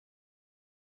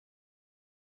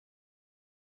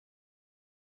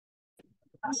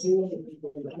Can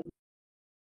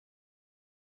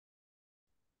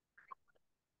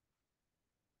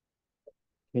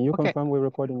you Okay. confirm we're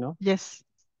recording now? Yes.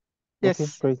 Okay,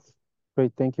 Yes. great.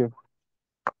 Great, thank you.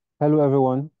 Hello,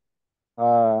 everyone.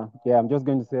 Yeah, I'm just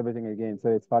going to say everything again, so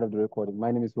it's part of the recording. My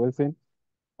name is Wilson,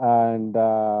 and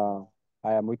I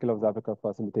am Wiki Loves Africa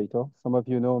facilitator. Some of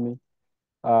you know me.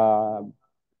 Uh,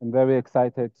 I'm very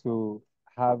excited to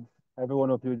have every one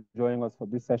of you joining us for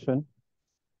this session.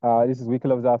 This is Wiki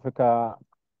Loves Africa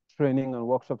training and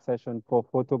workshop session for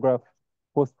photograph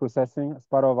post-processing as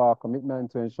part of our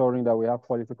commitment to ensuring that we have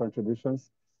quality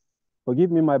contributions. Forgive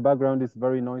me, my background is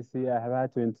very noisy. I have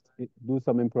had to do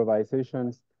some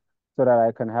improvisations so that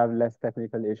I can have less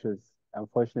technical issues.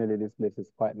 Unfortunately, this place is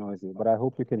quite noisy, but I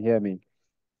hope you can hear me.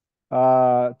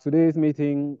 Today's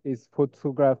meeting is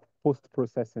photograph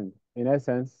post-processing. In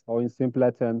essence, or in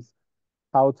simpler terms,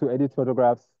 how to edit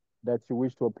photographs that you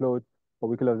wish to upload for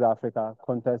Wiki Loves Africa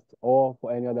contest or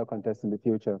for any other contest in the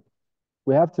future.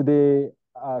 We have today,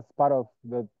 as part of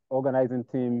the organizing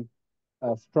team,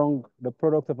 the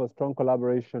product of a strong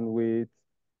collaboration with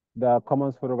the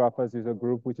Commons Photographers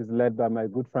Usergroup, which is led by my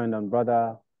good friend and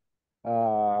brother,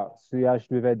 Suyash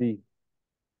Dwivedi.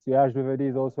 Suyash Dwivedi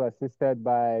is also assisted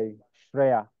by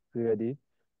Shreya Dwivedi,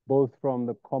 both from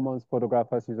the Commons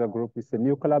Photographers Usergroup. It's a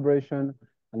new collaboration,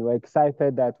 and we're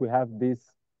excited that we have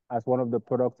this as one of the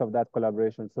products of that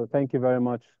collaboration. So thank you very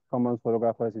much, Commons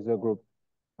Photographers Usergroup.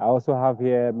 I also have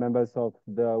here members of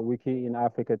the Wiki in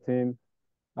Africa team.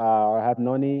 I have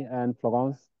Noni and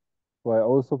Florence, who are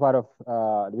also part of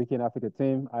the Wiki in Africa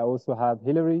team. I also have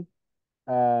Hillary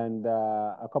and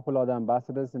a couple other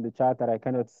ambassadors in the chat that I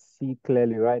cannot see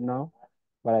clearly right now.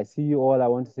 But I see you all. I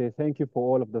want to say thank you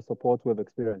for all of the support we've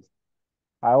experienced.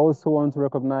 I also want to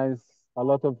recognize a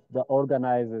lot of the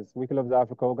organizers, Wiki Loves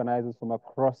Africa organizers from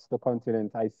across the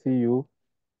continent. I see you,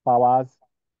 Powers.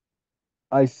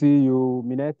 I see you,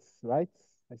 Minette, right?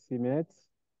 I see Minette.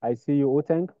 I see you,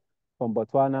 Oteng from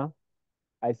Botswana.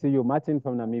 I see you, Martin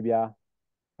from Namibia.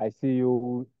 I see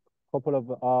you, a couple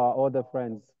of other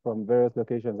friends from various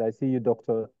locations. I see you,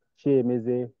 Dr.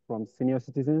 Chiemeze from Senior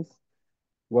Citizens.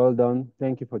 Well done.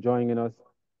 Thank you for joining us.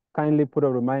 Kindly put a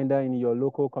reminder in your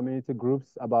local community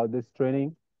groups about this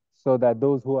training so that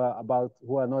those who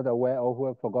are not aware or who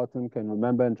have forgotten can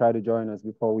remember and try to join us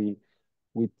before we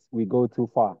go too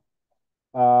far.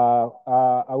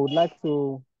 I would like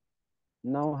to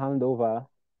now hand over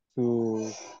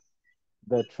to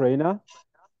the trainer.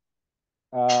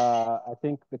 I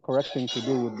think the correct thing to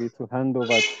do would be to hand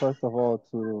over, first of all,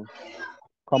 to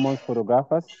Commons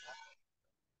Photographers,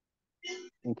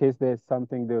 in case there's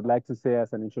something they would like to say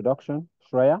as an introduction,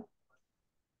 Shreya,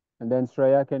 and then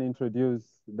Shreya can introduce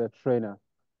the trainer,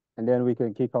 and then we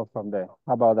can kick off from there.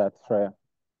 How about that, Shreya?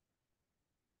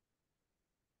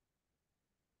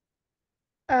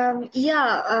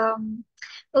 Yeah.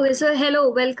 Okay. So hello,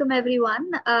 welcome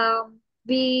everyone.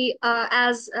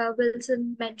 As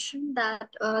Wilson mentioned, that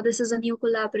this is a new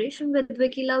collaboration with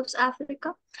Wiki Loves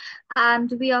Africa,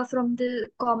 and we are from the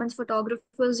Commons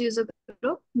Photographers User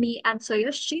Group, me and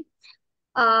Soyashi.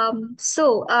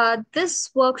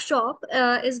 This workshop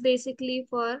is basically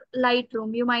for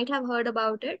Lightroom. You might have heard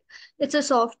about it. It's a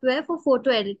software for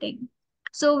photo editing.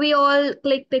 So we all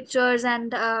click pictures,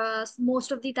 and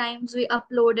most of the times we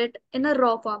upload it in a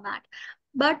raw format.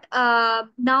 But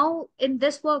now in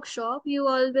this workshop, you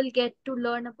all will get to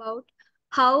learn about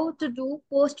how to do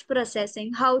post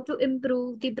processing, how to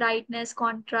improve the brightness,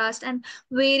 contrast, and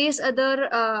various other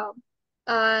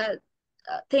uh,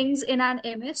 things in an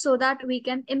image so that we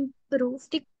can improve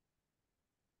the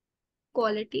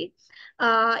quality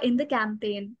in the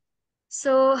campaign.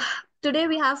 So today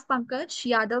we have Pankaj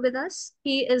Yadav with us.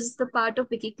 He is the part of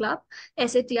Wiki Club,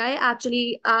 SATI.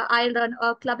 Actually, I run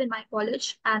a club in my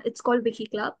college and it's called Wiki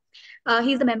Club.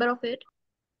 He's the member of it,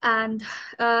 and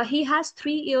he has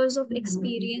 3 years of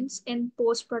experience in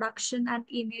post production and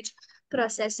image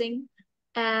processing,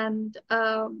 and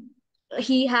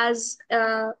he has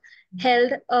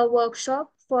held a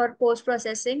workshop for post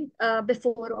processing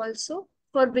before also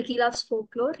for Wiki Loves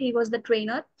Folklore. He was the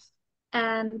trainer,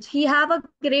 and he have a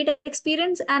great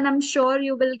experience, and I'm sure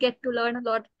you will get to learn a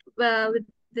lot with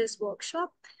this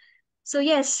workshop. So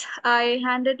yes, I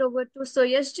hand it over to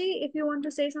Soyasji if you want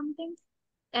to say something,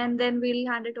 and then we'll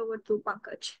hand it over to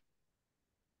Pankaj.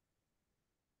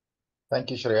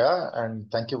 Thank you, Shreya,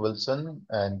 and thank you, Wilson,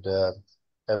 and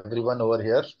everyone over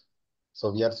here.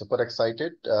 So we are super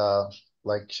excited.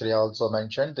 Like Shreya also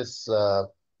mentioned, this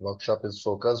workshop is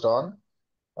focused on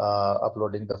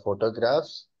uploading the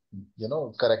photographs,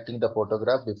 correcting the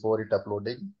photograph before it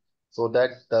uploading, so that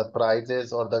the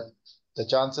prizes or the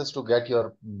chances to get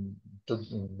your to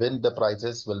win the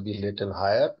prizes will be little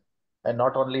higher. And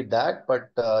not only that, but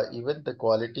even the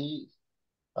quality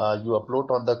you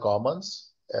upload on the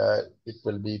Commons, it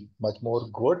will be much more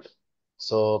good.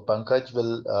 So Pankaj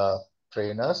will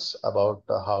train us about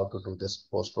how to do this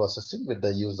post processing with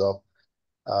the use of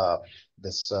uh,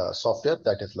 this software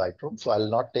that is Lightroom. So I'll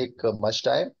not take much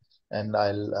time, and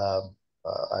I'll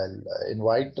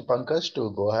invite Pankaj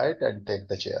to go ahead and take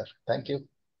the chair. Thank you,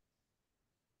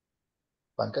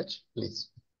 Pankaj. Please.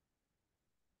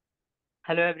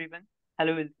 Hello everyone.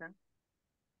 Hello Wilson.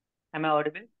 Am I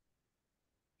audible?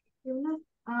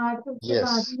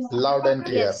 Yes, loud and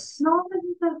clear. Yes.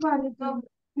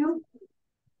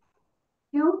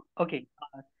 Okay.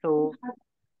 So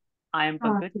I am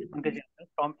Pankaj Yadav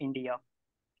from India.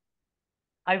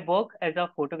 I work as a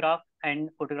photographer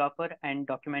and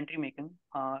documentary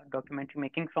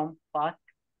making from past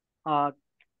uh,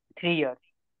 3 years.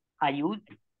 I use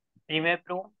Premiere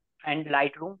Pro and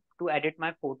Lightroom to edit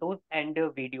my photos and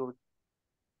videos.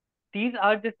 These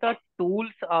are just the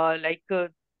tools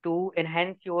to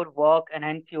enhance your work,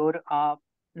 enhance your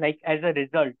like as a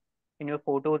result in your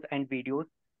photos and videos.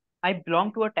 I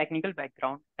belong to a technical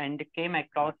background and came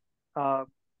across uh,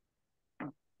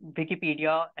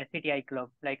 Wikipedia SATI Club.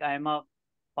 Like I am a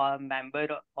member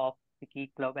of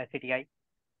Wiki Club SATI.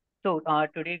 So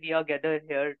today we are gathered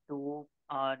here to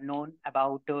know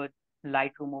about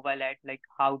Lightroom mobile ad, like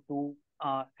how to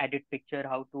edit picture,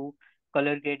 how to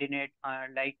color grade in it,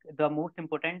 like the most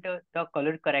important, the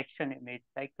color correction image.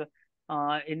 Like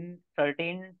in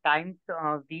certain times,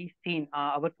 we seen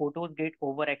our photos get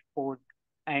overexposed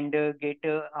and get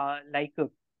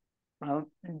uh,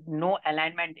 no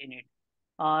alignment in it.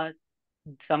 Uh,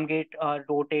 some get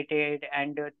rotated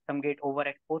and some get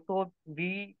overexposed. So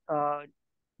we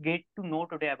get to know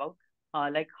today about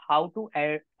like how to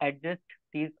adjust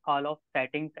these all of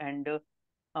settings and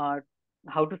uh,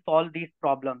 how to solve these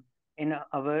problems in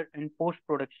our in post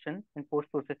production in post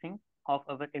processing of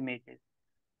our images.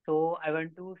 So I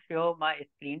want to share my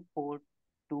screen for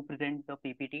to present the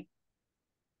PPT.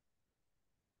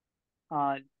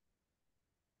 Uh,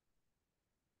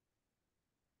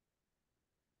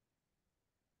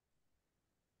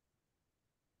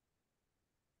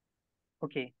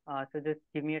 okay, so just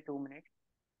give me a 2 minutes.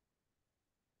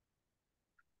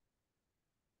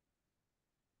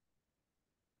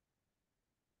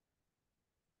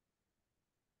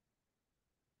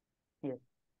 Yes.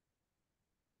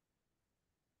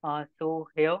 So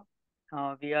here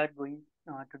we are going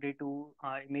today to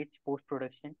image post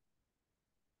production.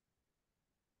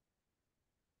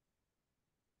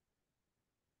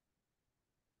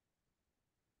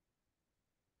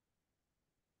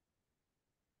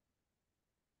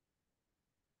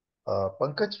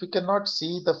 Pankaj, we cannot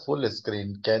see the full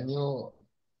screen. Can you,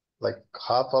 like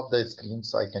half of the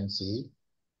screens I can see?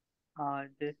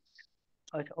 This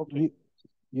okay. You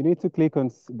you need to click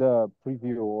on the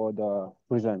preview or the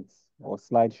presents or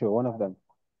slideshow, one of them.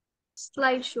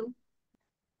 Slideshow.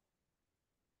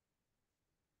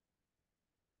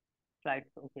 Slides.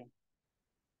 Okay.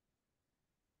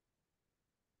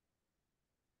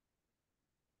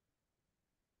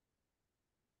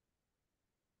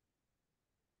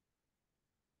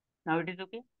 Now it is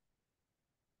okay.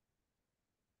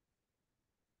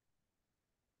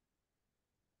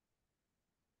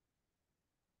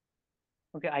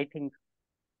 Okay, I think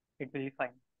it will be fine.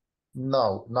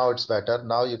 Now it's better.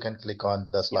 Now you can click on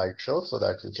the Yeah. slideshow so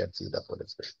that you can see the full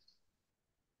screen.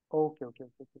 Okay. Okay.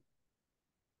 Okay. Okay.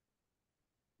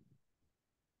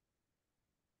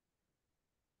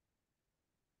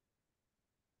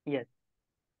 Yes.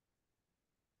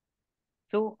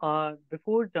 So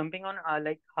before jumping on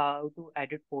like how to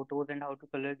edit photos and how to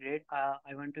color grade,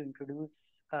 I want to introduce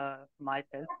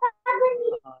myself.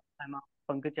 I'm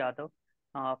Pankaj Yadav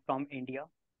from India.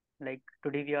 Like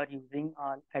today we are using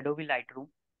Adobe Lightroom,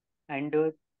 and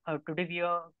today we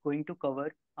are going to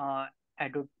cover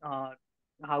Adobe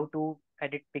how to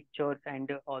edit pictures and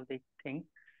all these things.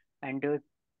 And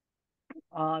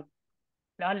uh,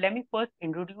 now, let me first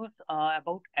introduce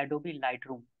about Adobe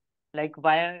Lightroom. Like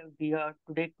why we are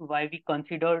today, why we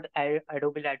considered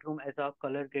Adobe Lightroom as a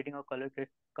color grading or color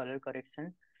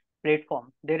correction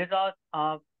platform. There is a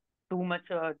too much.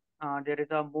 There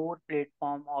is a more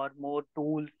platform or more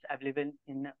tools available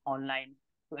in online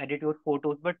to edit your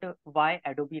photos. But why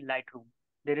Adobe Lightroom?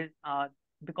 There is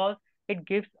because it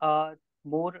gives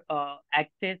more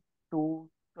access to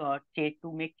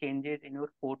to make changes in your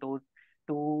photos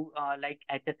to like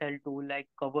HSL tool, like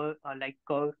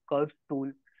curves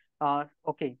tool.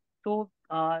 Okay, so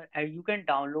you can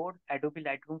download Adobe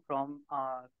Lightroom from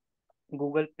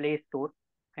Google Play Store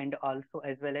and also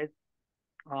as well as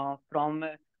from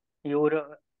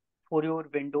your for your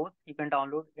Windows. You can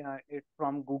download it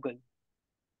from Google.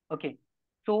 Okay.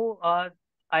 So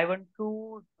I want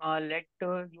to let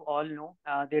you all know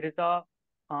there is a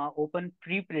open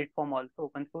free platform also,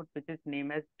 open source, which is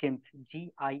named as GIMP,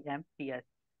 GIMPS.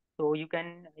 So you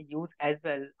can use as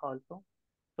well also.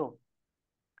 So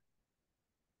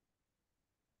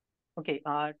okay,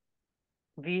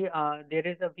 we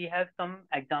have some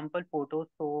example photos.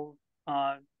 So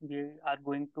we are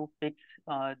going to fix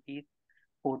these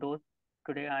photos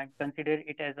today and consider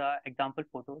it as a example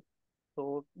photos.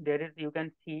 So there is, you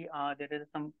can see there is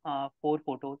some four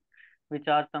photos which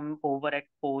are some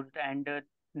overexposed and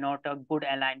not a good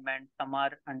alignment. Some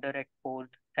are underexposed,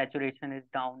 saturation is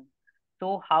down.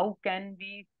 So how can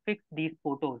we fix these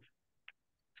photos?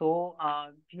 So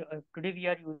today we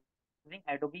are using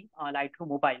Adobe Lightroom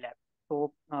mobile app.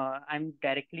 So I'm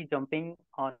directly jumping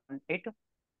on it.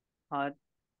 Uh,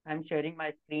 I'm sharing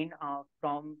my screen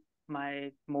from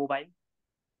my mobile.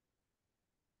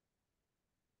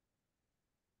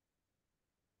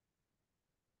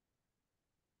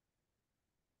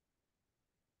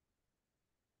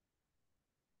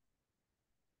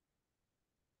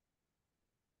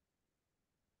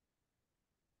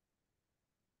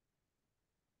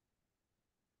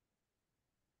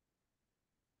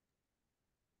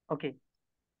 Okay.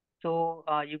 So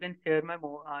you can see my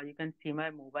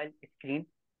mobile screen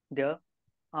there.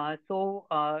 I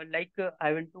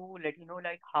want to let you know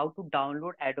like how to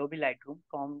download Adobe Lightroom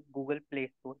from Google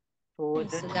Play Store. So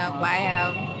just Instagram, I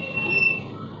have.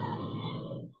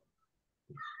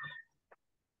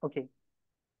 okay.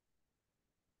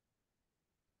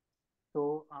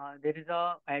 So there is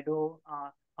a Adobe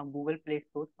on Google Play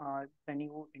Store. When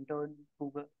you enter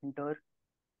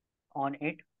on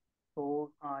it,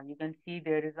 so you can see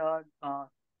there is a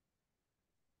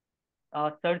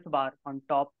search bar on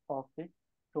top of it.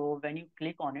 So when you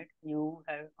click on it, you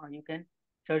can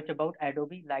search about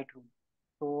Adobe Lightroom.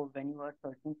 So when you are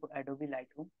searching for Adobe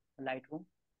Lightroom,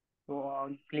 so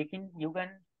on clicking, you can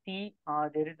see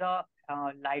there is a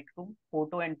Lightroom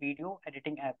photo and video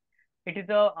editing app. It is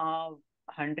a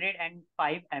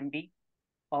 105 MB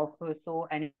of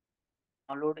anyone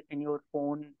can download in your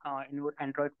phone, in your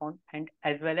Android phone, and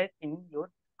as well as in your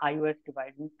iOS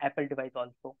device, in Apple device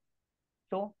also.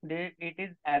 So it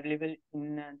is available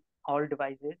in all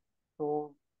devices.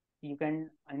 So you can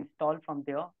install from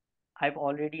there. I've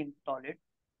already installed it.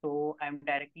 So I'm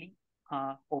directly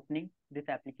opening this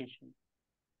application.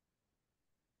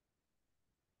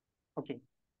 Okay.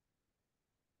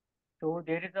 So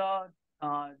there is a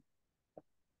uh,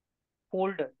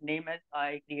 folder name as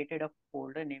I created a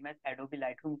folder name as Adobe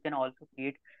Lightroom. You can also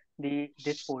create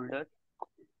this folder.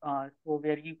 So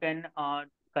where you can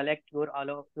collect your all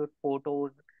of your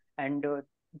photos and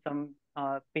some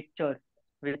pictures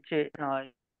which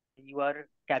you are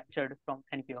captured from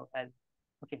anywhere else.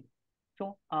 Okay.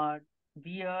 So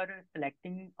we are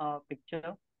selecting a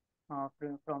picture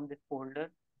from this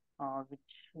folder, which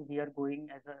we are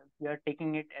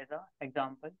taking it as a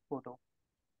example photo.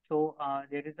 So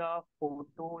there is a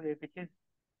photo which is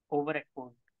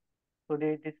overexposed. So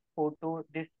these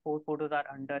four photos are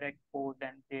underexposed,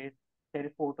 and there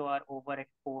is photo are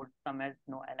overexposed. Some has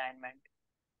no alignment.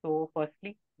 So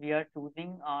firstly, we are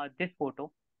choosing this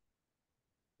photo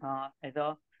as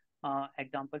a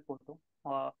example photo.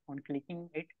 On clicking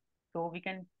it, so we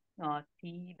can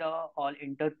see the all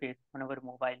interface on our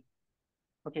mobile.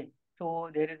 Okay, so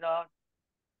there is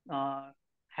a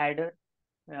header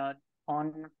uh,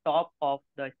 on top of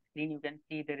the screen. You can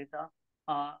see there is a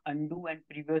undo and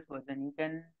previous version. You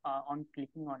can on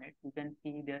clicking on it, you can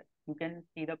see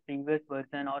the previous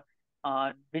version,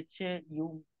 or which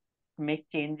you make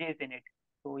changes in it.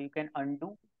 So you can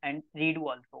undo and redo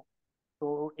also.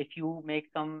 So if you make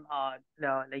some uh,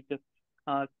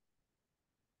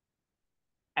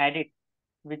 edit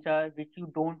which you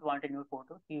don't want in your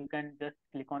photo, so you can just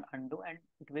click on undo and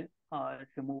it will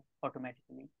remove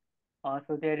automatically.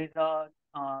 So there is a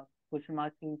question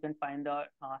mark, so you can find the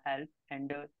help,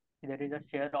 and there is a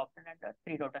share option and a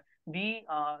three dot. We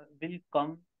will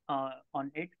come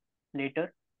on it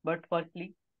later, but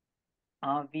firstly,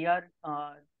 we are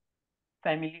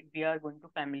going to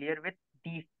familiar with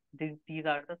these. These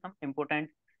are the some important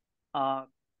uh,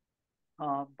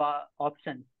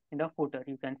 options in the footer.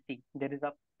 You can see there is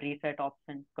a preset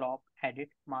option, crop, edit,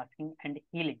 masking, and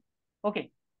healing. Okay,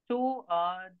 so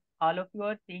all of you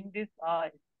are seeing this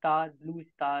blue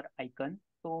star icon.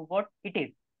 So what it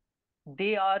is?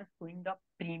 They are showing the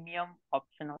premium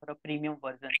option or a premium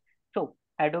version. So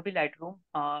Adobe Lightroom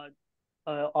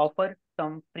offers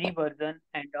some free version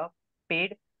and a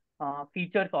paid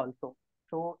features also.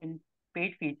 So in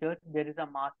paid features, there is a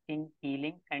masking,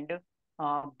 healing, and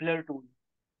blur tool.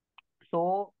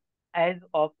 So as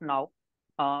of now,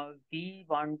 we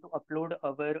want to upload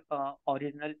our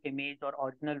original image or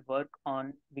original work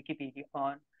on Wikipedia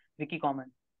on Wiki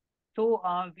Commons. So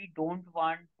we don't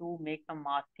want to make some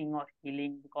masking or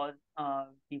healing because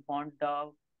we want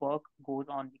the work goes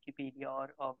on Wikipedia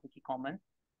or Wiki Commons.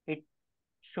 It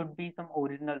should be some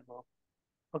original work.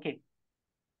 Okay,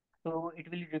 so it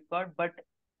will record, but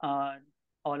uh,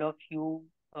 all of you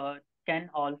can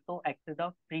also access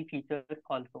the free features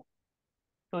also.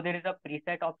 So there is a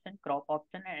preset option, crop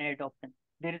option, and edit option.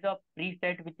 There is a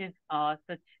preset which is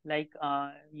such like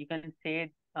you can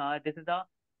say this is a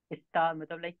star,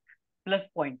 matlab like plus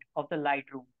point of the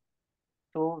Lightroom.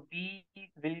 So we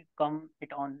will come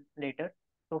it on later.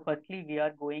 So firstly, we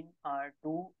are going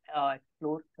to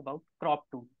explore about crop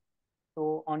tool.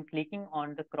 So on clicking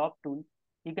on the crop tool,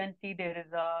 you can see there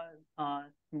is a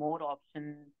more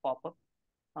option pop up,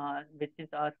 which is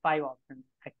five options: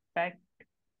 expect,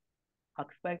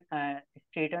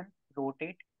 straighten,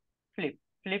 rotate, flip.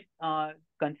 Flip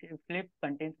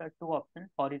contains two options,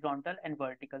 horizontal and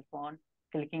vertical. So on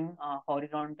clicking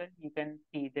horizontal, you can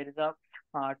see there is a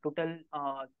total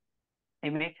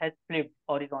image has flipped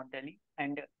horizontally,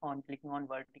 and on clicking on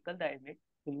vertical, the image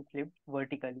will be flipped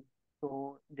vertically.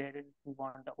 So there is we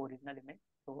want the original image.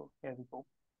 So here we go.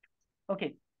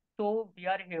 Okay, so we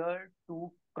are here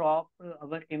to crop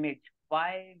our image.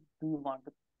 Why do you want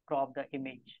to crop the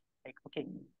image? Like, okay,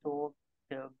 so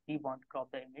we want to crop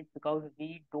the image because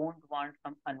we don't want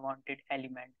some unwanted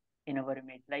element in our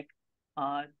image. Like,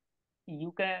 uh,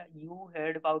 you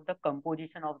heard about the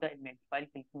composition of the image while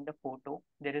clicking the photo.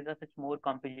 There is a such more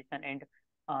composition and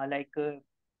like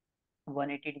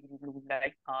 180 degree look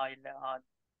like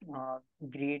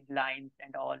grid lines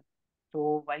and all.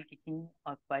 So while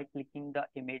clicking the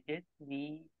images,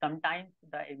 we sometimes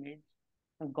the image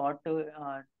got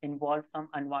involve some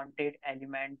unwanted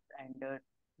elements and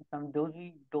some those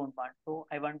we don't want. So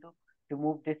I want to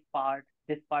remove this part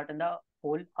and the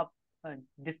whole up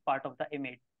this part of the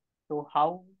image. So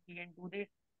how we can do this?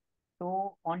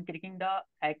 So on clicking the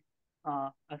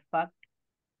aspect,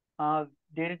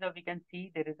 there is a we can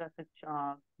see there is a such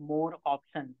more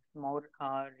options, more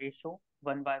ratio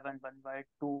one by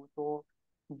two. So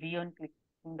we on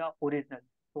clicking the original,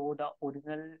 so the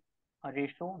original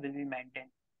ratio will be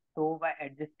maintained. So by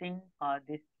adjusting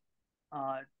this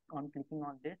uh, on clicking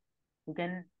on this, you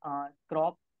can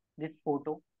crop this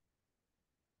photo.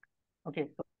 Okay,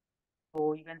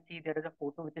 so you can see there is a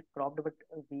photo which is cropped, but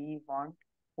we want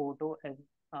photo as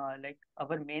like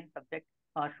our main subject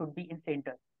should be in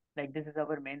center. Like this is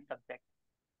our main subject,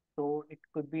 so it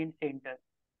could be in center.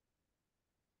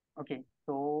 Okay,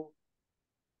 so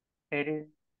here is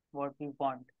what we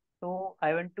want. So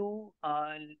I want to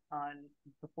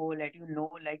before let you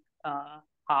know like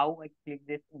how I click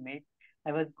this image.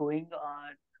 I was going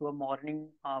to a morning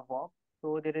walk.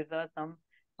 So there is a some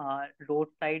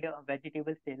roadside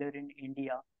vegetable seller in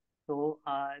India. So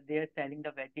they are selling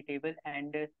the vegetable,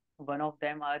 and one of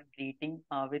them are greeting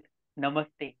with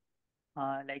Namaste,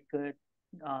 like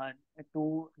uh,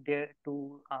 to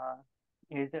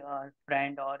his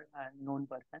friend or known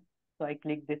person. So I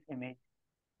click this image.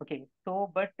 Okay,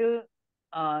 so but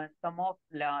some of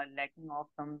lacking of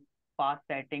some fast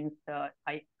settings,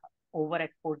 I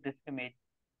overexport this image.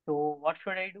 So what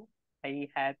should I do? I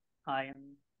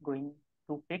am going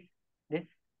to fix this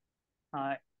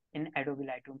uh, in Adobe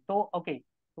Lightroom. So okay,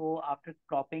 so after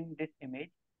cropping this image,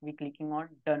 we clicking on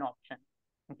done option.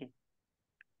 Okay,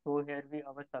 so here we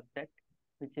our subject,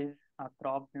 which is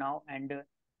cropped now, and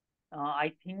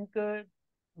I think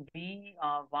we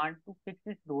want to fix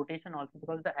this rotation also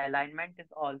because the alignment is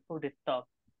also disturbed.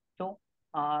 So,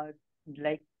 uh,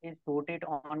 like is rotate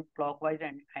on clockwise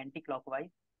and anti-clockwise,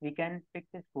 we can fix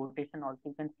this rotation also.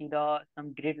 You can see the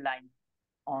some grid lines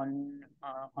on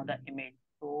the image.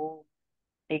 So,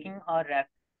 taking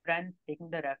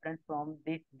the reference from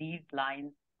these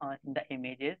lines in the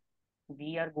images,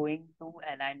 we are going to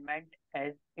alignment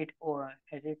as it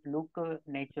look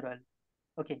natural.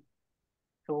 Okay,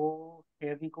 so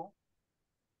here we go.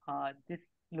 This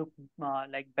look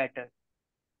like better.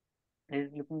 This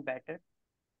is looking better.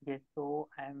 Yes, so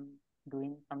I'm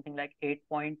doing something like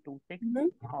 8.26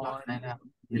 or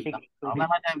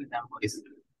 620.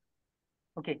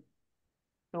 Okay,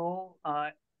 so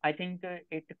I think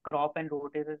it crop and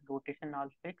rotation all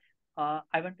fixed. I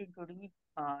want to introduce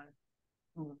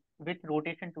with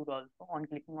rotation tool also. On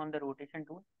clicking on the rotation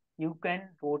tool, you can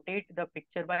rotate the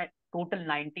picture by total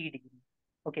 90 degrees.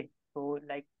 Okay, so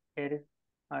like here is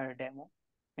a demo.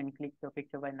 You can click the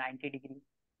picture by 90 degrees,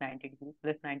 90 degrees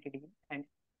plus 90 degrees, and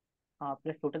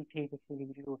plus total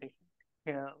 360-degree rotation.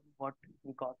 What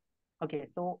we got. Okay,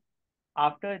 so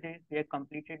after this, we have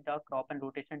completed the crop and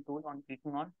rotation tool on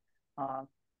clicking on uh,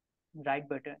 right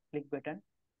button, click button.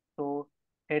 So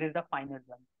here is the final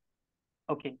one.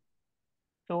 Okay,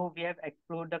 so we have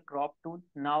explored the crop tool.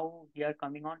 Now we are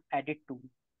coming on edit tool.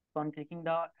 So on clicking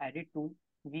the edit tool,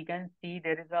 we can see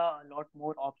there is a lot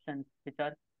more options which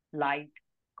are light,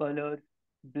 colors,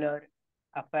 blur,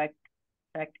 effect,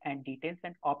 and details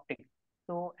and optics.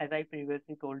 So as I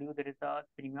previously told you, there is a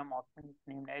premium option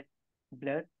named as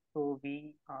blur. So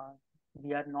we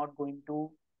are not going to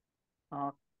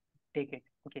uh, take it.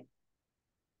 Okay,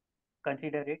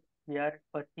 consider it. We are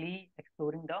firstly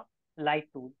exploring the light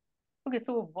tool. Okay,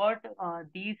 so what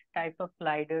these types of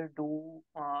slider do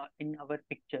in our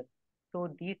picture?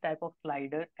 So these type of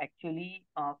slider actually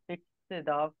fix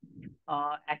the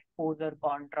exposure,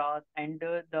 contrast, and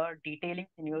the detailing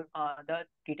in your the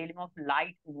detailing of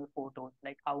light in your photos,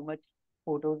 like how much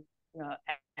photos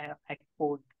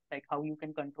exposed, like how you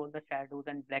can control the shadows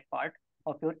and black part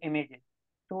of your images.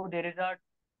 So there is a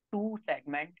two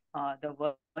segment. The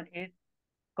one is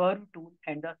curve tool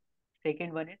and the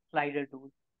second one is slider tool.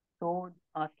 So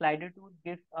slider tool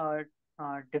gives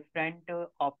different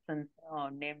options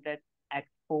named as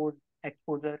expose,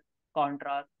 exposure,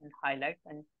 contrast, and highlights,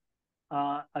 and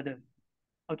others.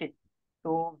 Okay,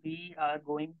 so we are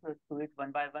going to do it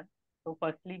one by one. So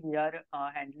firstly, we are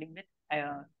handling with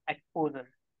exposure,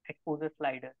 exposure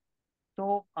slider.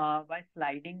 So by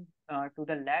sliding to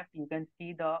the left, you can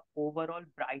see the overall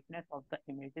brightness of the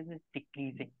images is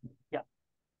decreasing. Yeah.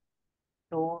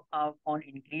 So on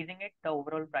increasing it, the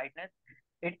overall brightness,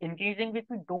 it increasing which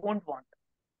we don't want.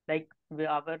 Like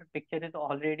our picture is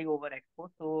already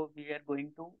overexposed, so we are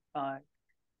going to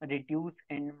reduce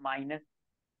in minus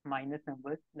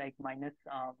numbers like minus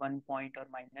 1 point or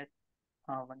minus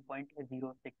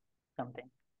 1.06 something.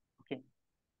 Okay,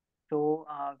 so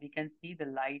we can see the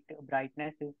light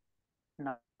brightness is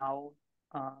now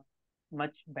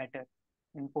much better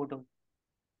in photos.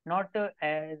 Not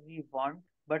as we want,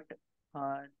 but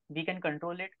we can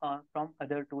control it from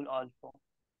other tool also.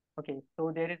 Okay,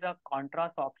 so there is a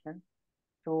contrast option.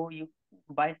 So you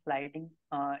by sliding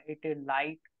it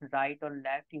light, right or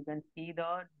left, you can see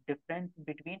the difference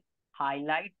between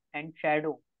highlight and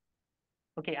shadow.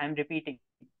 Okay, I'm repeating.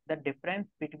 The difference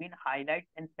between highlight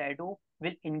and shadow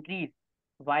will increase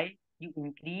while you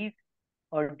increase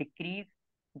or decrease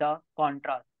the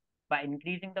contrast. By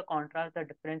increasing the contrast, the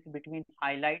difference between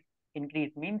highlight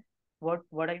increase means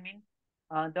what I mean.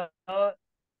 The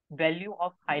value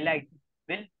of highlight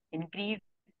will increase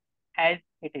as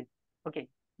it is. Okay,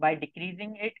 by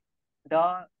decreasing it,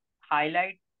 the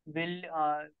highlight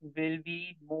will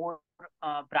be more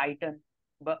brighten,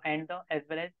 but and the as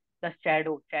well as the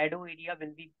shadow area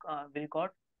will got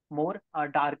more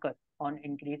darker on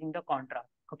increasing the contrast.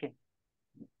 Okay,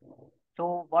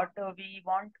 so what we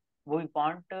want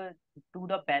to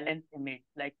the balanced image,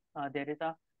 like there is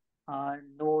a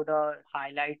no the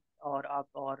highlights or up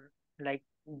or like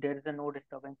there is a no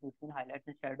disturbance between highlights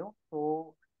and shadow.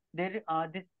 So there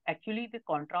this actually the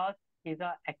contrast is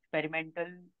a experimental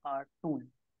tool.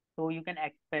 So you can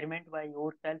experiment by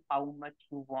yourself how much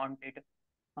you want it.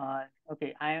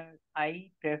 Okay,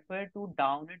 I prefer to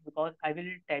down it because I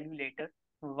will tell you later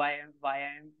why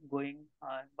I'm going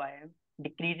why I'm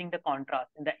decreasing the contrast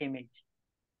in the image.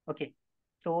 Okay,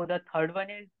 so the third one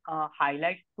is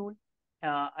highlights tool.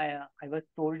 I was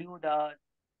told you the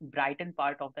brighten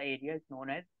part of the area is known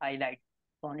as highlights.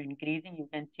 So on increasing, you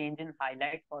can change in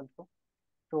highlights also.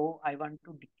 So I want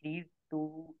to decrease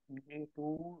to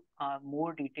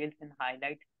more details in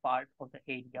highlight part of the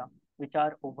area which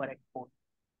are overexposed.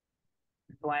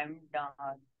 So I'm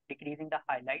decreasing the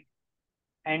highlight.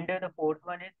 And the fourth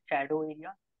one is shadow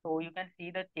area. So you can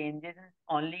see the changes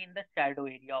only in the shadow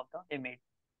area of the image.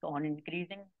 So on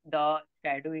increasing the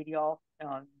shadow area of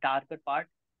darker part,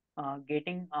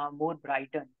 getting more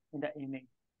brighten in the image.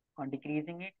 On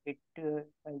decreasing it, it is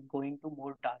going to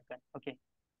more darken. Okay.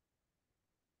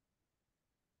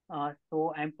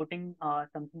 So I'm putting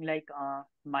something like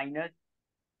minus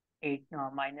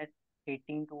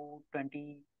 18 to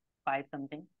 25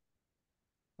 something.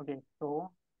 Okay.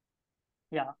 So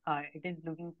yeah, it is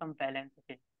looking some balance.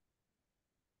 Okay.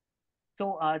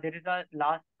 So there is a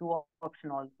last two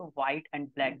option also, white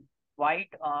and black.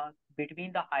 White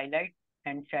between the highlight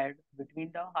and shade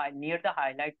between the near the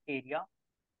highlight area,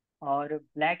 or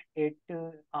black it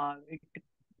uh,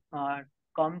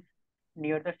 comes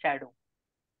near the shadow.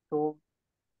 So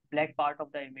black part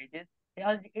of the images.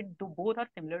 Yeah, it do both are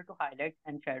similar to highlights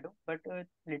and shadow, but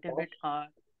little bit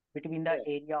between the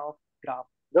area of graph.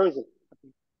 Those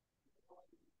Okay.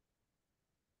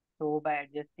 So by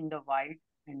adjusting the white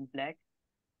and black,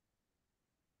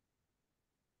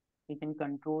 we can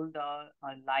control the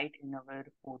light in our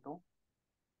photo.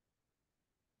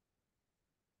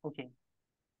 Okay,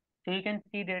 so you can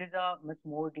see there is a much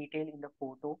more detail in the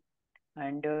photo.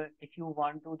 And if you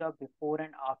want to the before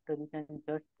and after, you can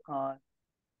just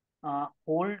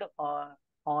hold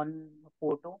on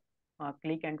photo,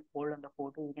 click and hold on the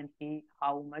photo. You can see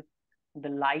how much the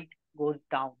light goes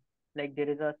down. Like there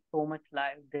is a so much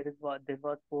light, there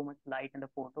was so much light in the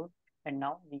photos, and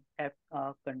now we have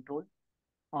control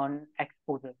on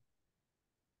exposure.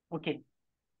 Okay,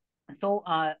 so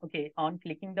okay, on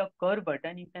clicking the curve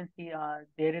button, you can see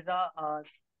there is a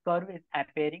curve is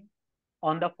appearing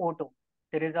on the photo.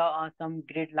 There is a some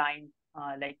grid lines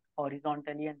like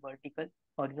horizontally and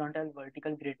horizontal,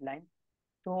 vertical grid lines.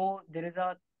 So there is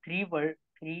a three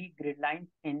grid lines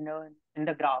in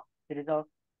the graph.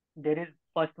 There is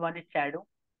first one is shadow,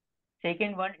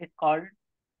 second one is called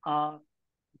uh,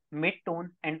 mid-tone,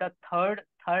 and the third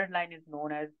line is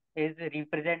known as is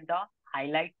represent the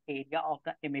highlight area of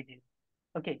the images.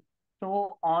 Okay,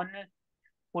 so on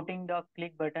putting the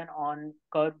click button on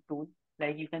curve tool,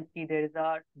 like you can see there is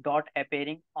a dot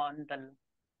appearing on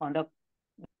the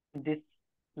this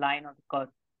line of the curve.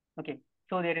 Okay,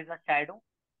 so there is a shadow,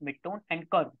 mid-tone, and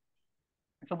curve.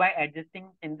 So by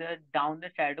adjusting in the down the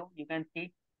shadow, you can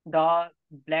see the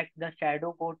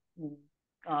shadow go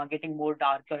getting more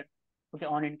darker. Okay,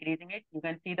 on increasing it, you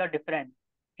can see the difference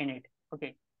in it.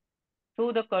 Okay,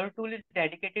 so the curve tool is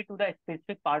dedicated to the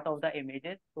specific part of the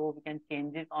images. So we can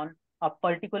change it on a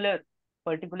particular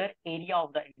area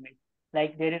of the image.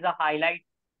 Like there is a highlight.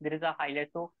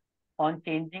 So on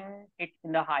changing it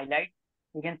in the highlight,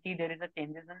 you can see there is a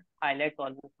changes in highlights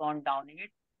also. So on downing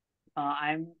it,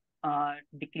 I'm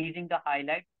decreasing the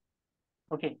highlight.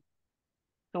 Okay,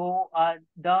 so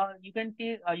the you can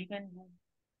see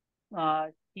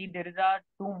there is a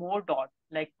two more dots,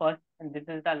 like first, and this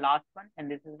is the last one, and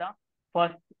this is the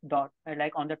first dot,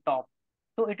 like on the top.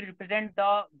 So it represents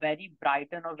the very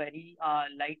brighten or very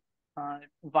light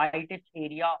whitish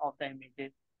area of the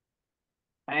images.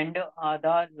 And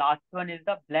the last one is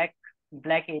the black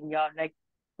area, like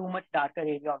too much darker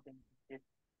area of the images.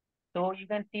 So you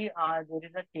can see there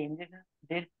is a changes.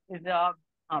 This is a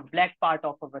black part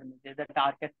of our images, the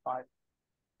darkest part.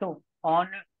 So on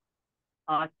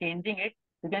changing it,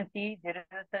 you can see there is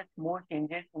a such more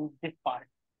changes in this part.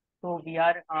 So we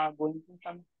are going to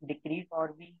some decrease,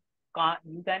 or we can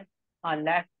you can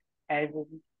left as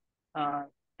uh,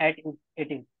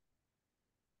 it is.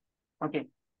 Okay.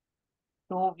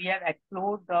 So we have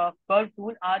explored the curve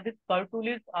tool. This curve tool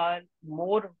is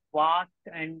more vast,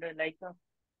 and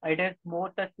it is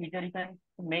more the feature. You can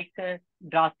make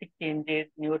drastic changes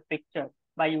in your picture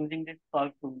by using this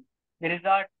curve tool. There is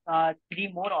a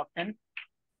three more options.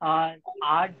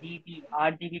 RGB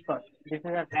curve. This is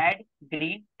a red,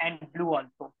 green, and blue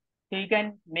also. So you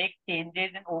can make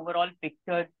changes in overall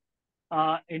picture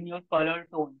in your color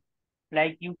tone.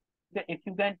 Like if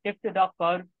you can shift the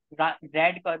curve,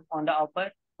 red curve on the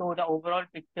upper, so the overall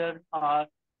picture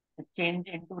change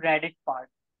into reddish part.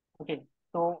 Okay,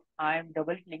 so I am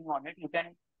double clicking on it. You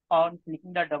can on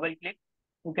clicking the double click,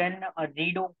 you can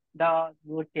redo the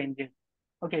your changes.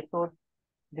 Okay, so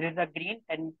there is a green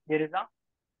and there is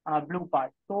a blue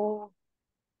part. So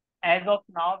as of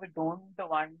now, we don't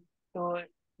want to.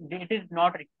 It is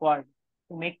not required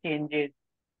to make changes.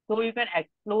 So you can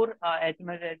explore as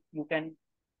much as you can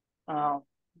uh,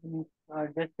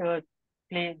 just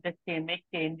make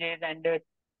changes and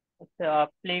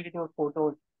play with your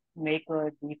photos, make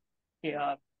these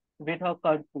uh, with a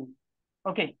curve tool.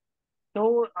 Okay,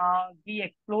 so we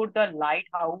explored the light,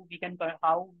 how we can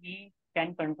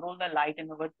control the light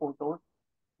in our photos.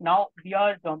 Now we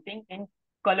are jumping in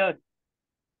color.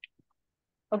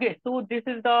 Okay, so this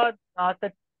is the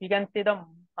we can say the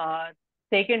uh,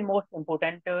 second most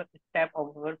important step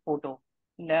of our photo.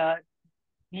 Uh,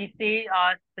 we say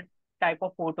the type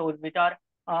of photos which are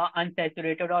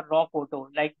unsaturated or raw photo.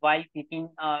 Like while clicking,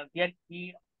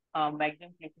 we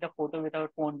maximum click the photo with our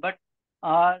phone, but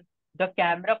uh, the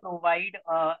camera provide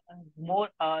more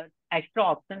extra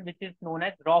option which is known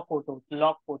as raw photos,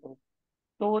 log photos.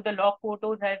 So the log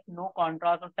photos has no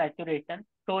contrast or saturation.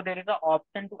 So there is an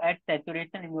option to add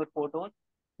saturation in your photos.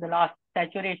 The last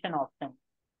saturation option,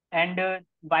 and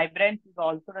vibrance is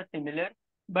also the similar,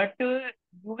 but you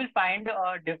will find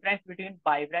a difference between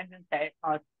vibrance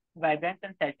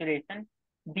and saturation.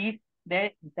 These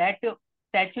that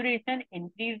saturation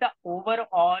increase the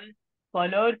overall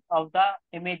colors of the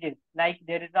images. Like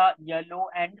there is a yellow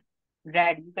and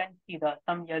red. You can see the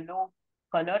some yellow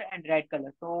color and red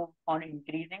color. So on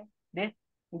increasing this,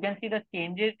 you can see the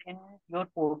changes in your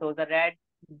photos. The red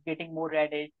getting more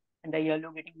reddish and the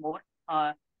yellow getting more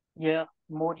yeah,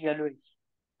 more yellowish.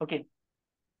 Okay,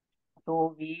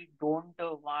 so we don't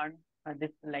want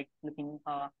this like looking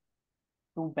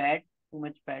too bad, too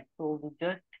much bad. So we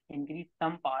just increase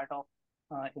some part of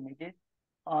images.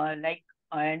 Like,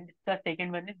 and the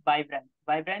second one is vibrance.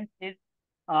 Vibrance is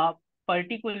uh,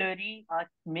 particularly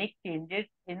make changes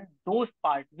in those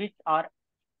parts which are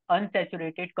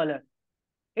unsaturated color.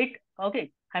 It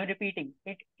okay. I'm repeating.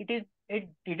 It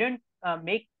didn't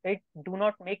make it do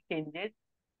not make changes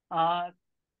uh,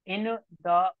 in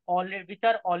the already which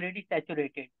are already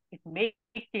saturated. It makes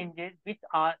changes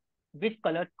which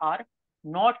colors are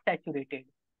not saturated.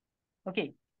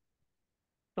 Okay,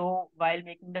 so while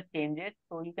making the changes,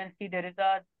 so you can see there is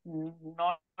a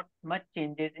not much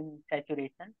changes in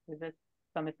saturation. There is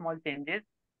some small changes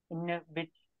in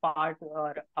which part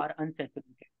are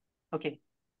unsaturated. Okay,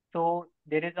 so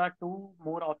there is a two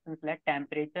more options like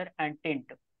temperature and tint.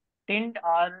 Tint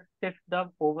are shift the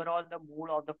overall the mood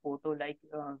of the photo, like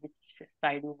which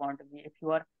side you want to be. If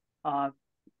you are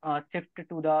uh, shift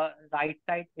to the right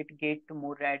side, it get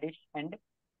more reddish and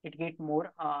it get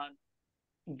more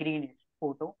greenish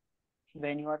photo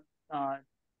when you are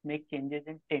make changes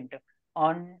in tint.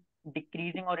 On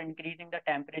decreasing or increasing the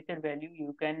temperature value,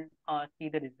 you can see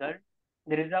the result.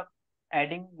 There is a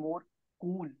adding more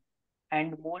cool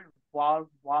and more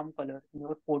warm color in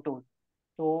your photos.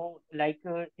 So like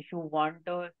if you want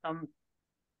some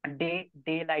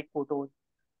daylight photos,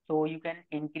 so you can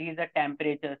increase the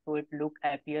temperature so it look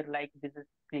appear like this is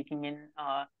clicking in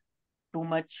too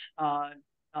much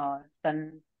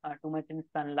too much in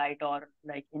sunlight or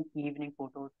like in evening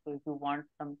photos. So if you want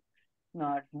some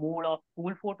mood of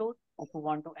cool photos, if you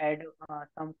want to add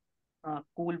some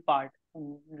cool part,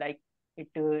 like it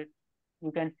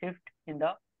you can shift in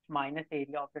the minus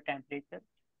area of the temperature,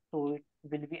 so it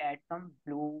will be add some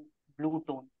blue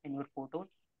tone in your photos.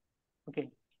 Okay,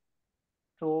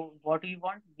 so what we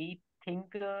want, we think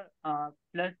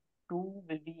plus 2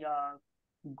 will be a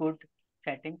good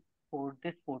setting for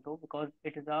this photo because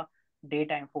it is a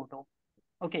daytime photo.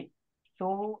 Okay,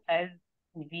 so as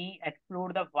we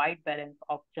explore the white balance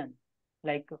option,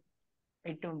 like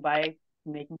it by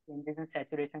making changes in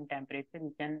saturation temperature,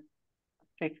 you can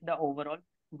fix the overall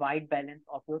white balance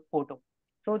of your photo.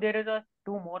 So there is a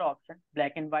two more options: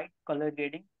 black and white, color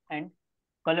grading, and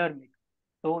color mix.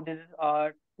 So this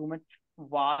is too much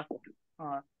vast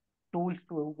uh, tools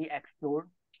to be explored.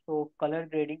 So color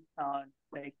grading,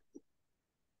 like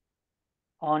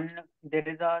on there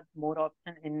is a more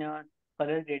option in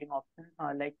color grading option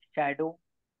like shadow,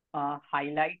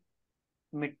 highlight,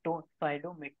 midtone,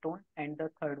 shadow, midtone, and the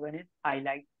third one is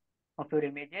highlight of your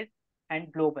images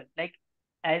and global. Like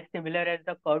as similar as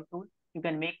the curve tool, you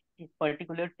can make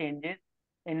particular changes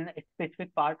in a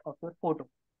specific part of your photo.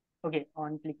 Okay,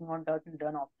 on clicking on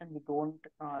done option, we don't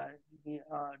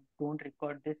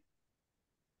record this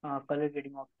color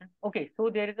grading option. Okay,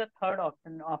 so there is a third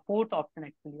option, a fourth option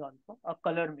actually also, a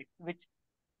color mix, which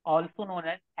also known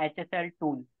as HSL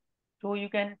tool. So you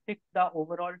can fix the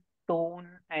overall tone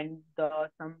and the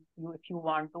some you if you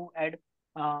want to add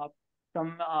uh,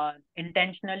 some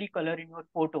intentionally color in your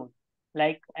photos.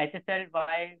 Like HSL,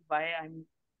 why I'm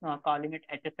calling it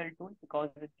HSL tool, because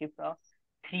it gives a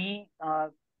three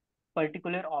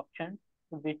particular options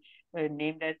which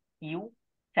named as hue,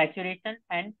 saturation,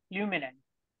 and luminance.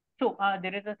 So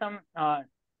there is some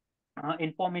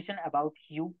information about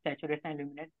hue, saturation, and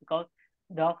luminance, because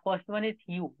the first one is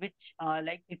hue, which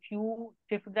like if you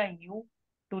shift the hue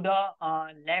to the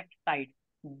left side,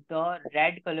 the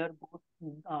red color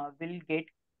will get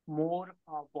more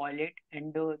violet,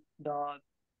 and the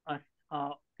uh,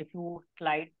 if you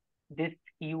slide this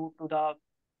hue to the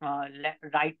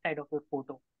right side of your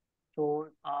photo, so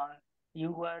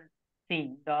you are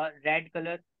seeing the red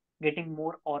color getting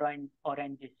more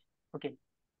orangish. Okay,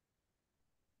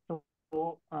 so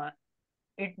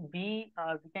we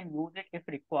can use it if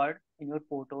required in your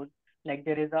photos. Like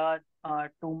there is a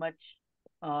too much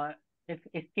uh, if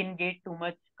skin get too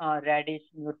much reddish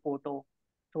in your photo,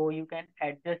 so you can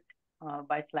adjust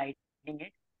by sliding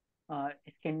it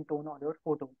skin tone on your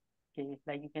photo. Okay, it's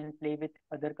like you can play with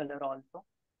other color also.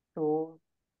 So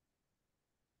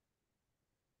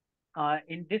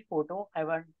in this photo, I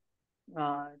want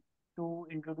uh, to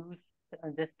introduce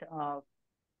just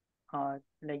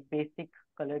like basic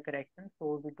color correction,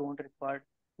 so we don't require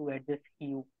to adjust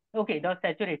hue. Okay, the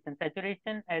saturation.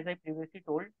 Saturation, as I previously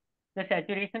told, the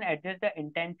saturation adjusts the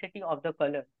intensity of the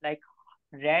color. Like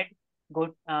red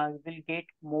will get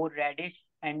more reddish,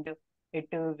 and it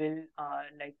will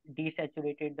like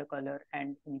desaturated the color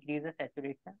and increase the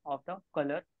saturation of the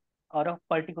color or a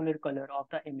particular color of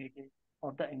the image.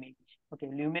 Okay,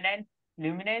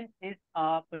 luminance is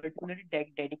particularly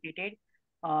dedicated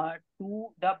to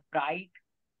the bright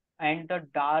and the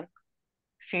dark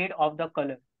shade of the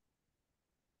color.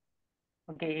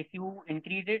 Okay, if you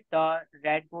increase it, the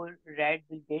red will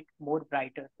get more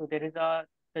brighter. So there is a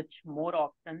such more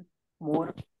option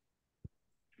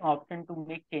to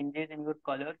make changes in your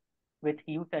color with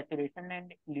hue, saturation,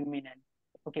 and luminance.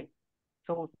 Okay,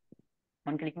 so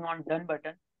on clicking on done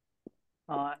button,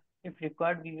 uh, if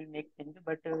required, we will make changes.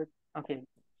 But okay,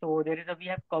 so there is a we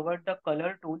have covered the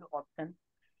color tool option.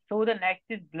 So the next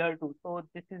is blur tool. So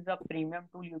this is a premium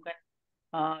tool. You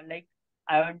can like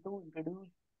I want to introduce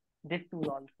this tool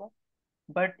also,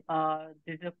 but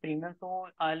this is a premium. So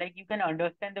like you can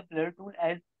understand the blur tool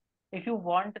as if you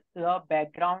want the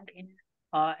background in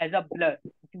as a blur.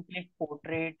 If you click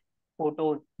portrait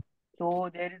photos, so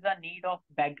there is a need of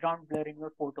background blur in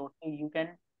your photos. So you can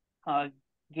uh,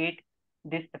 get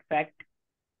this effect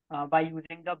by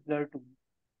using the blur tool.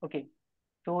 Okay,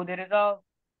 so there is a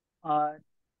uh,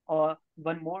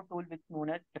 one more tool which known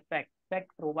as effect. Effect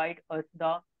provide us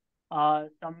the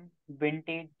some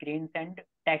vintage grains and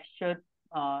texture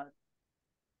uh,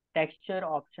 texture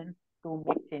options to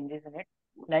make changes in it.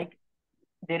 Like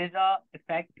there is a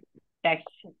effect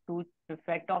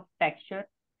of texture,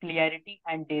 clarity,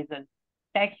 and dazzle.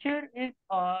 Texture is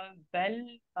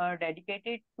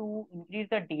dedicated to increase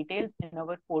the details in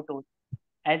our photos,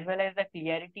 as well as the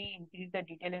clarity, increase the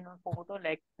detail in our photo.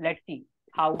 Like let's see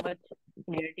how much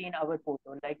clarity in our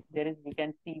photo. Like there is, we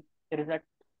can see there is a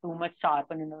too much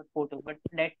sharpen in our photo, but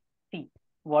let's see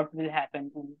what will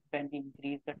happen when we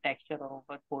increase the texture of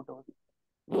our photos.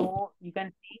 So you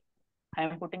can see I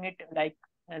am putting it like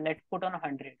let's put on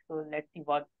 100. So let's see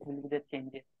what will be the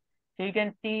changes. So you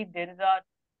can see there is a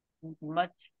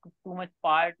much too much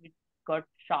part which got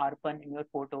sharpened in your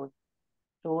photos.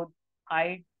 So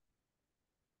I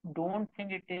don't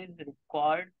think it is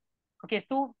required. Okay,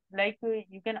 so like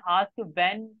you can ask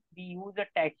when we use a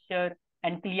texture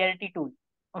and clarity tool.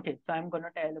 Okay, so I'm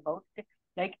gonna tell about it.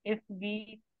 Like if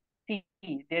we see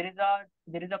there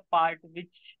is a part which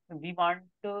we want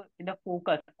in the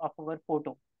focus of our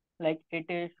photo. Like it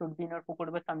is, should be in our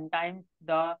photo, but sometimes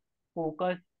the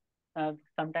focus,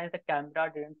 sometimes the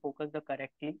camera didn't focus the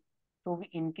correctly. So we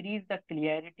increase the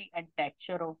clarity and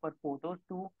texture of our photos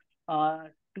uh,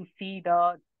 to see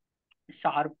the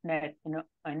sharpness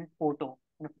in photo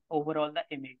in overall the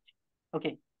image.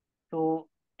 Okay, so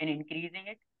in increasing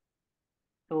it,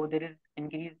 so there is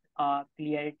increased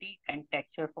clarity and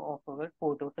texture of our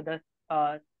photo. So the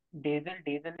uh, dazzle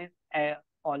is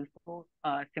also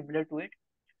similar to it.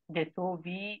 Okay, so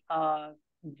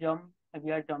jump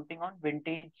we are jumping on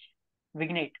vintage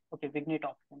vignette. Okay, vignette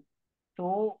option.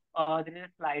 So there is a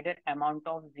slider amount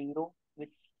of zero which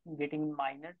getting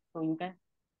minus. So you can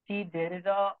see there is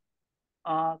a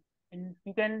uh,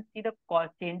 you can see the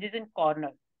changes in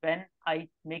corner when I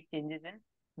make changes in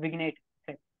vignette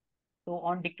effect. So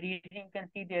on decreasing, you can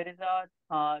see there is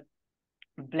a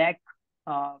black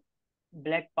uh,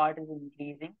 black part is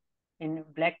increasing. In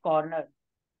black corner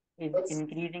is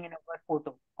increasing in our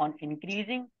photo. On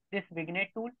increasing this vignette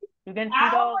tool, you can see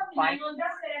the whitish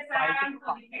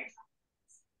part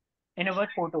in our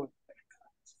photos.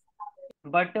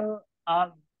 But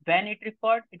when it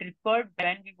record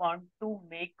when we want to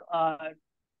make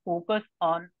focus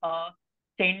on a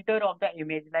center of the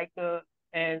image, like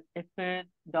if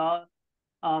the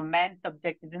main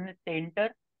subject is in the center,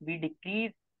 we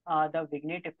decrease the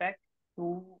vignette effect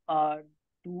to uh,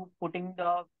 to putting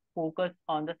the focus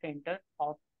on the center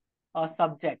of a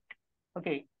subject.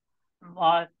 Okay,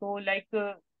 so like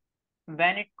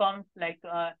when it comes like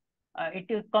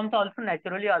comes also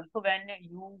naturally also when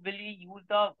you will use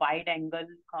the wide angle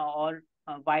or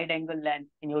wide angle lens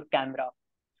in your camera.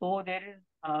 So there is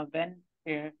when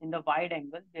in the wide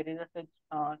angle there is a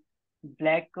such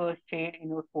black shade in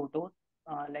your photos,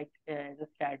 like as a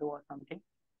shadow or something.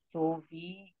 So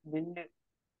we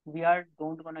are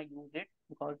don't gonna use it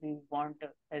because we want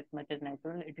as much as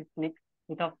natural. It is click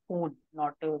with a phone,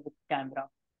 not with camera.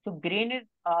 So grain is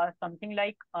something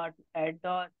like to add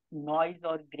the noise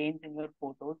or grains in your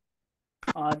photos.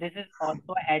 This is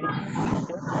also additional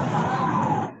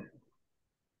feature,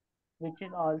 which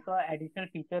is also additional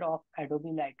feature of Adobe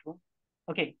Lightroom.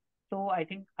 Okay, so I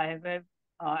think I have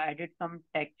added some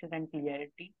texture and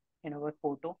clarity in our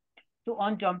photo. So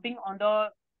on jumping on the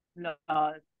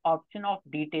option of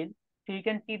detail, so you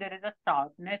can see there is a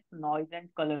sharpness, noise, and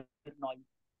color noise.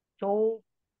 So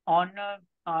on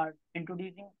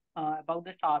introducing about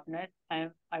the sharpness, I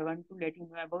want to let you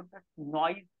know about the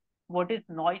noise what is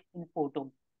noise in photos.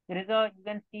 There is a, you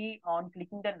can see on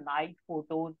clicking the night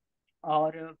photos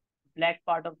or black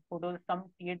part of photos, some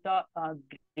create the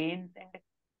grains and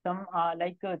some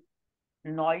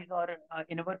noise or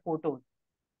in our photos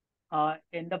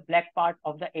in the black part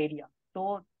of the area.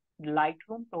 So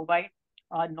Lightroom provides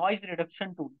a noise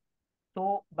reduction tool.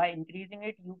 So by increasing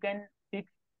it, you can fix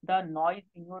the noise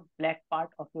in your black part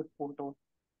of your photos.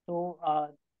 So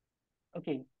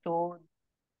okay, so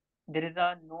there is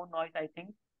a no noise, I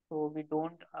think. So we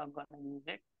don't gonna use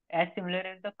it. As similar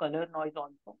as the color noise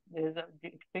also. There is a,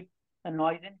 it fix the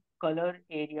noise in color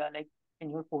area like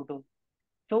in your photos.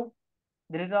 So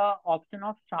there is a option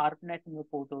of sharpness in your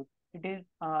photos. It is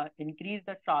increase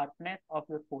the sharpness of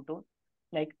your photos.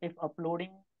 Like if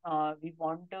uploading, we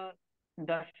want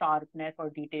the sharpness or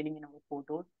detailing in our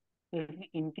photos. So if we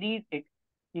increase it,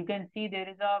 you can see there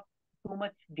is a too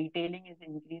much detailing is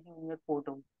increasing in your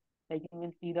photos. Like you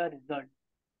can see the result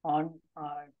on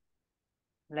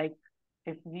like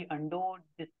if we undo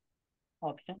this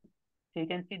option, so you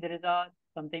can see there is a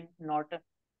something not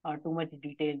too much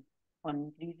detail.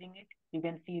 On increasing it, you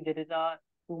can see there is a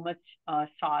too much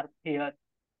sharp hair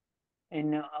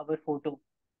in our photo.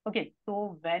 Okay,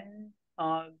 so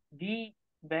we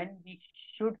when we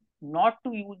should not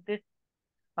to use this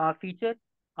feature,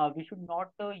 we should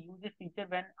not use this feature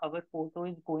when our photo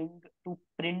is going to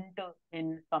print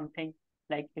in something,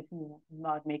 like if you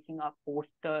are making a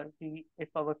poster, if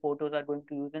our photos are going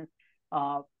to use in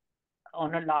uh,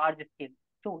 on a large scale.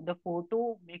 So the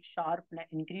photo makes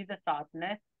increase the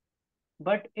sharpness,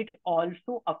 but it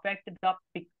also affect the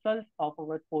pixels of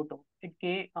our photo. It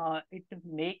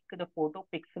make the photo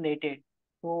pixelated.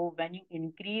 So when you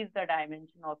increase the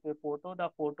dimension of your photo, the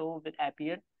photo will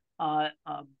appear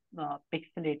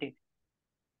pixelated.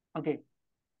 Okay,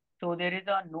 so there is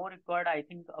a no record. I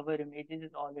think our images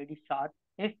is already sharp.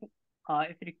 If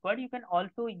required, you can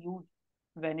also use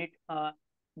when it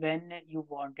when you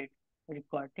want it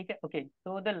required. Okay. Okay.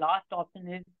 So the last option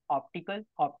is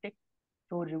optics.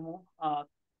 So remove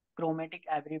chromatic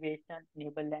aberration,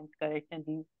 enable lens correction.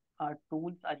 These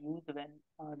tools are used when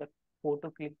the photo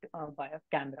clicked by a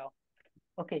camera.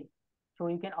 Okay, so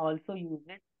you can also use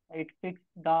it. It fixes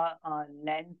the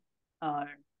lens uh,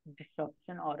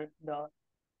 disruption or the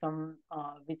some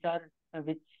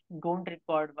which don't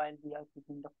record while we are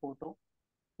taking the photo.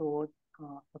 So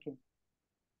okay,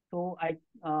 so I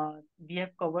we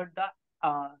have covered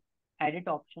the edit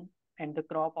option and the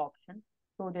crop option.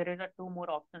 So there is a two more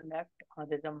option left.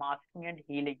 There's a masking and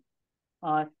healing.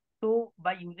 Uh, so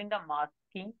by using the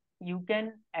masking, you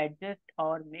can adjust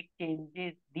or make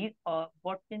changes. These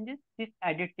what changes? These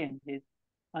edit changes.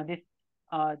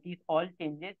 These all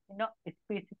changes in a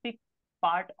specific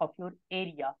part of your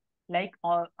area. Like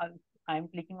I'm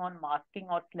clicking on masking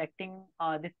or selecting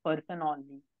this person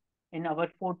only in our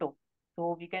photo.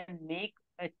 So we can make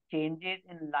changes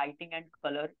in lighting and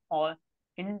color or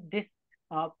in this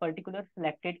particular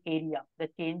selected area. The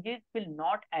changes will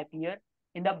not appear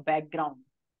in the background.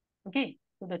 Okay,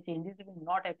 so the changes will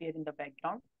not appear in the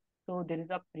background. So there is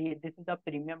this is a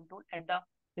premium tool, and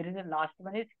there is a last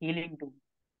one is healing tool.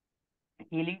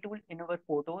 Healing tool in our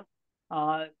photos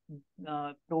uh,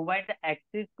 provide the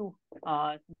access to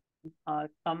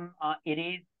some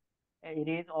erase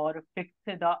or fix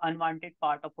the unwanted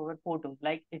part of our photos.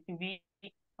 Like if we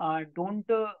don't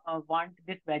want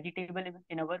this vegetable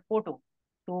in our photo,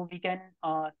 so we can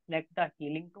select the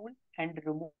healing tool and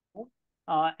remove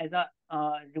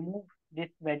this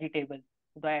vegetable.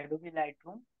 So the Adobe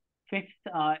Lightroom fix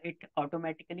it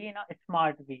automatically in a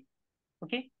smart way.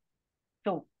 Okay,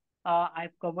 so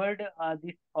I've covered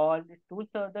this all these tools.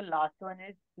 So the last one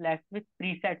is left with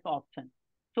presets option.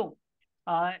 So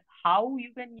how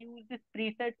you can use this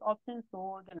presets option?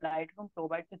 So the Lightroom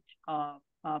provides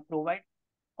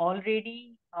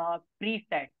already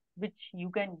presets which you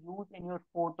can use in your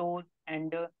photos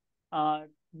and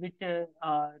which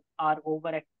are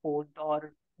overexposed,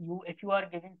 or you if you are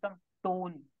giving some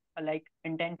tone like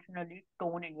intentionally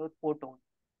tone in your photos.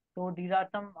 So these are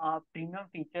some premium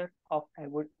features of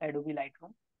Adobe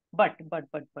Lightroom. But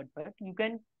you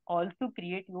can also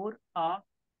create your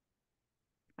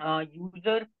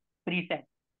user preset.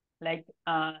 Like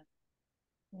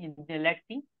let's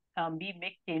see, we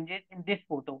make changes in this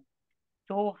photo.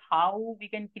 So how we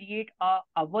can create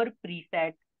our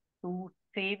preset to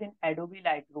save in Adobe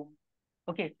Lightroom?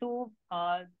 Okay, so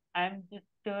I'm just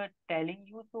telling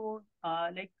you, so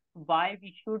like why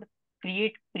we should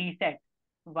create preset,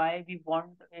 why we want,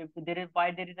 if there is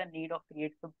why there is a need of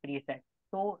create some preset.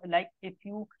 So like if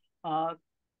you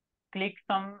click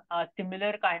some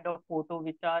similar kind of photo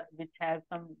which has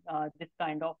some this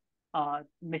kind of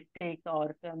mistakes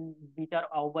or some which are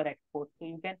overexposed. So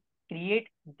you can create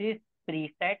this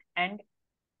preset and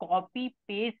copy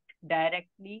paste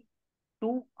directly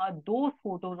to those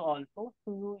photos also.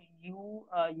 So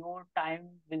your time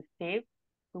will save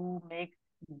to make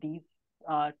these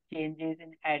changes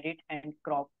in edit and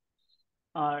crop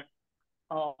uh,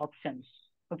 options.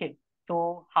 Okay,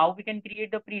 so how we can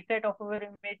create the preset of our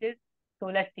images? So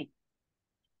let's see.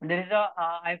 There is a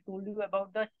I've told you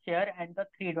about the share and the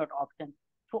three dot option.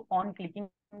 So on clicking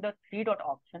the three dot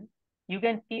option, you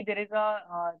can see there is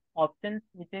a option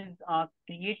which is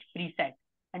create preset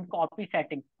and copy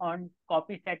settings. On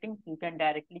copy settings, you can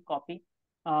directly copy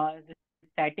the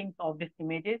settings of these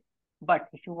images. But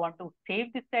if you want to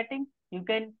save this setting, you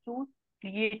can choose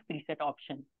create preset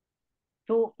option.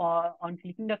 So on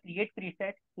clicking the create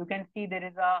preset, you can see there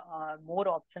is a more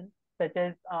options such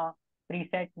as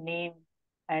preset name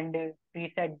and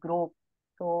preset group.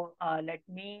 So let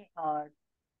me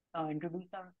introduce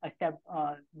some a step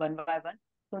one by one.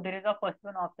 So there is a first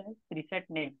one option is preset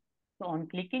name. So on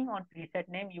clicking on preset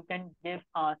name, you can give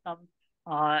some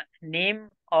name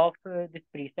of this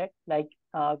preset. Like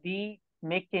we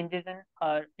make changes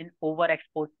in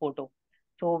overexposed photo.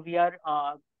 So we are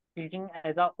clicking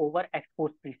as a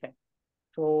overexposed preset.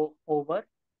 So over,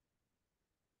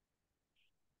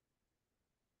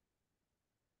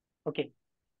 okay.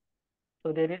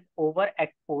 So there is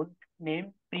overexposed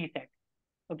name preset.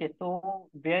 Okay, so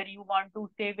where you want to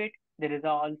save it, there is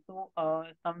also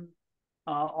some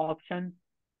options.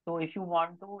 So if you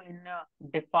want to in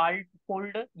default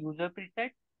folder user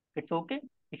preset, it's okay.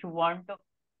 If you want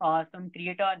some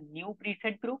create a new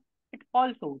preset group, it's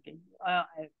also okay.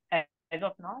 As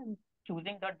of now, I'm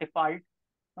choosing the default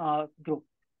group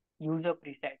user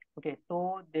preset. Okay,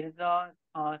 so there is a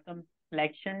some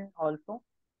selection also.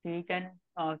 So you can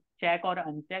check or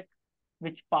uncheck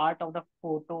which part of the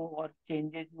photo or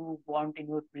changes you want in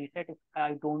your preset. If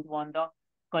I don't want the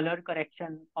color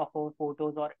correction of our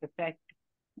photos or effect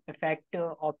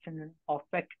option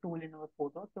effect tool in our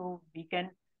photo, so we can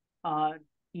uh,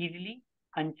 easily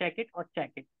uncheck it or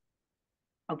check it.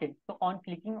 Okay, so on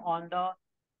clicking on the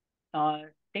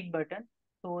tick button,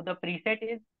 so the preset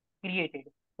is created.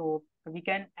 So we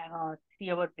can see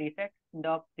our preset in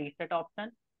the preset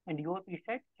option and your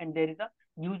preset, and there is a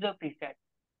user preset.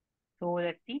 So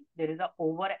let's see, there is a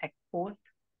overexposed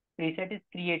preset is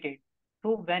created.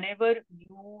 So whenever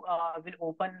you will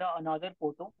open the another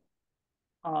photo,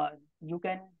 uh, you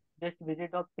can just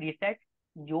visit the preset,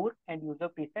 your and user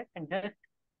preset, and just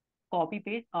copy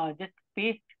paste, just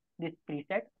paste this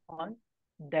preset on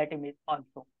that image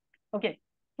also. Okay,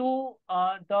 so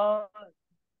uh,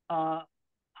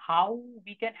 how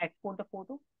we can export the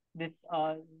photo? This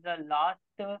the last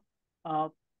uh,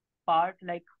 part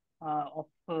like of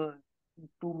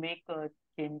to make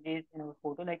changes in our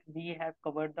photo. Like we have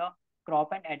covered the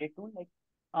crop and edit tool.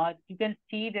 Like you can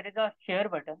see there is a share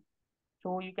button,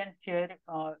 so you can share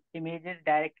images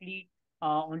directly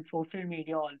on social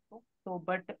media also. So,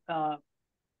 but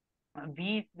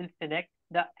we will select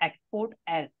the export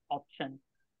as option.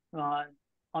 Uh,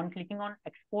 on clicking on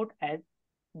export as,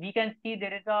 we can see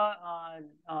there is a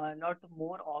lot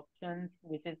more options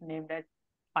which is named as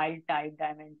file type,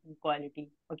 dimension, quality.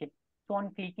 Okay. So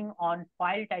on clicking on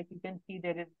file type, you can see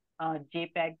there is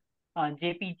JPEG,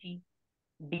 JPG,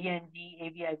 DNG,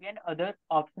 AVIV, and other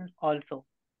options also.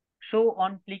 So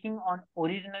on clicking on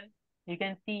original, you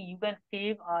can see you can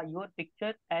save your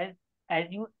picture as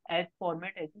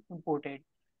format as you imported.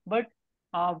 But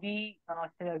we are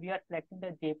selecting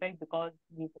the JPEG because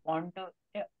we want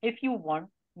if you want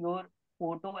your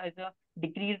photo as a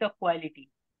decrease the quality,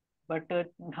 but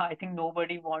I think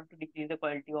nobody want to decrease the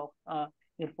quality of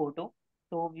your photo.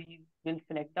 So we will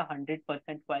select the 100%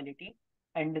 quality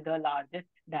and the largest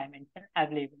dimension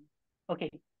available. Okay,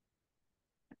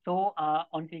 so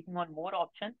on clicking on more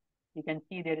options, you can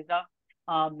see there is a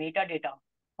metadata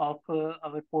of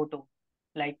our photo,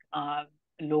 like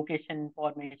location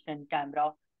information,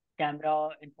 camera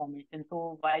information.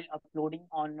 So while uploading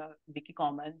on Wiki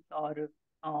Commons or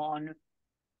on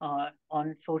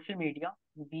social media,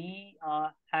 we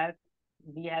have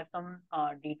some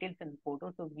details in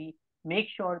photo. So we make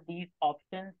sure these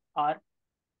options are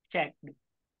checked.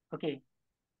 Okay,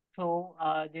 so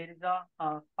there is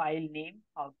a file name,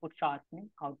 output sharpening.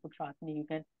 Output sharpening, you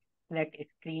can select a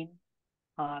screen,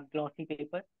 glossy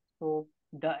paper. So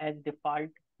the as default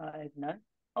as none.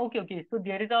 Okay, okay. So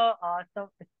there is a some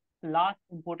last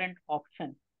important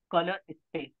option, color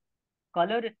space.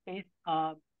 Color space,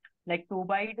 like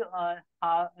provide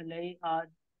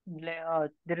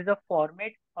there is a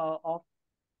format of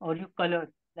or your colors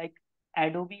like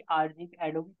Adobe RGB.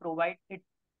 Adobe provides it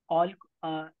all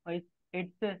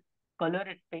it's a color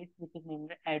space which is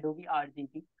named Adobe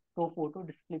RGB. So photo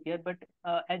display here, but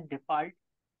as default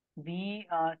we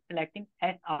selecting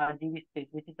sRGB space,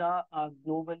 which is a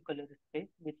global color space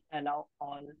which allow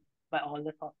all by all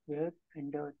the software,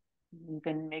 and you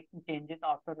can make changes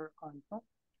after also.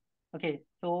 Okay,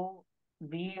 so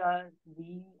we are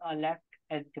left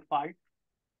as default.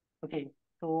 Okay,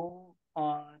 so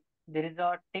there is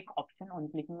a tick option on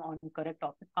clicking on correct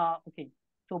option. Okay,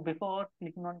 so before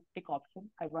clicking on tick option,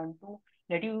 I want to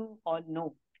let you all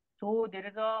know. So there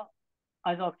is a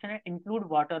as option include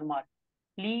watermark.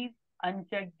 Please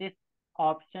uncheck this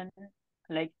option.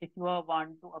 Like if you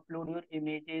want to upload your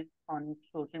images on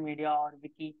social media or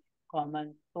Wiki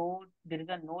Commons, so there is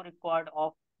a no record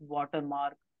of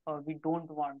watermark. We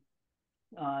don't want.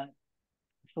 Uh,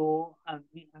 so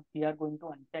we are going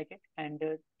to uncheck it and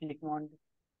click on the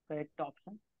correct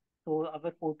option. So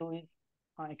our photo is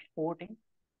exporting.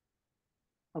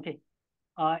 Okay.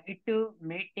 It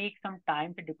may take some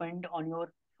time to depend on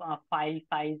your file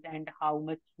size and how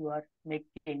much you are make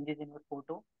changes in your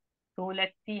photo. So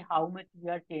let's see how much we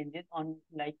are changes on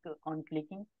on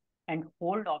clicking and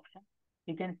hold option.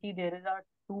 You can see there is a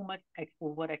too much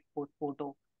over export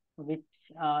photo, which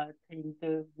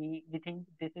we think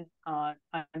this is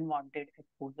unwanted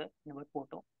exposure in our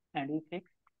photo, and we fix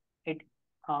it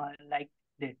like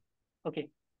this. Okay,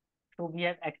 so we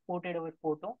have exported our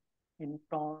photo in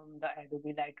from the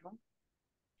Adobe Lightroom.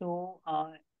 So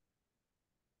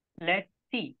let's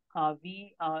see.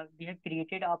 We have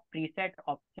created a preset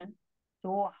option.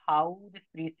 So how this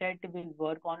preset will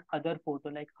work on other photo,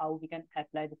 like how we can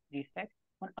apply this preset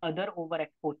on other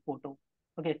overexposed photo.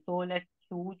 Okay, so let's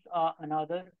choose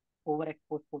another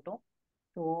overexposed photo.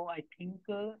 So I think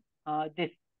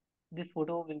this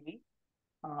photo will be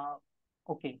uh,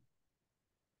 okay.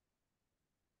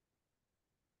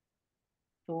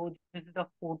 So this is the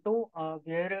photo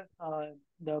where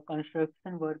the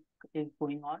construction work is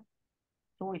going on.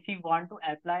 So if you want to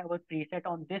apply our preset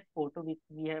on this photo, which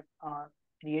we have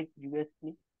created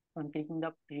previously, on clicking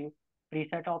the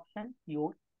preset option,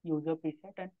 your user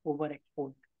preset and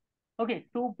overexport. Okay,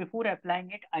 so before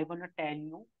applying it, I want to tell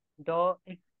you the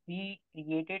if we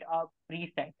created a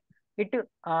preset, it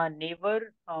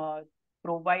never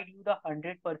provide you the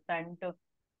 100%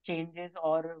 changes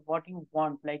or what you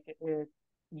want. Like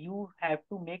you have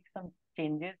to make some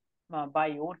changes by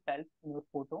yourself in your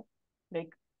photo. Like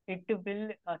it will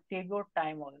save your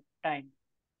time.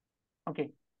 Okay,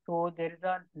 so there is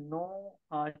a no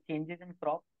changes in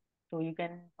crop, so you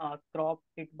can crop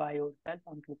it by yourself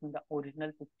on clicking the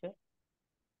original picture.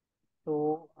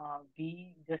 So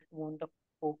we just want the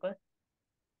focus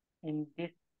in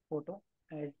this photo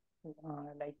as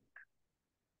like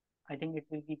I think it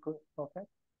will be good perfect.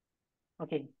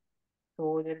 Okay,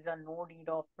 so there is a no need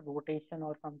of rotation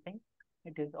or something.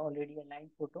 It is already a line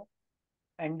photo,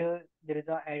 and there is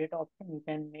a edit option. You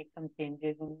can make some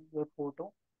changes in your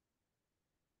photo.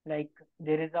 Like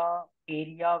there is a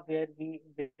area where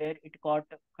it got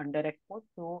underexposed.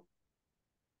 So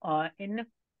in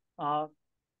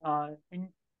in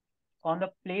on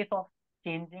the place of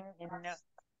changing in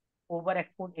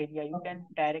overexposed area, you can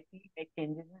directly make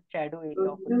changes in shadow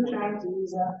area of the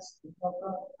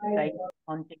photo. Like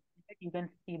on changing it, you can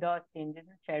see the changes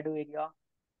in shadow area.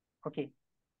 Okay,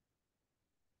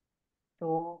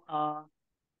 so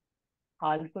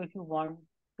also if you want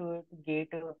to get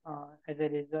as a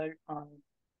result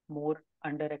more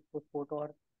underexposed photo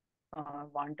or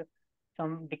want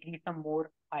some decrease some more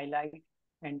highlights,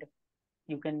 and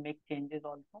you can make changes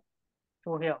also.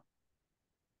 So here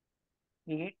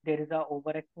there is a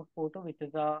overexposed photo which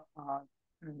is a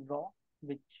raw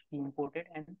which we imported,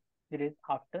 and there is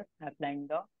after applying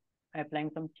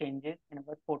some changes in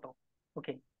our photo.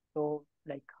 Okay, so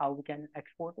like how we can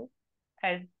export it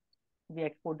as we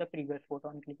export the previous photo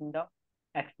on clicking the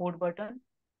export button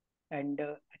and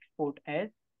export as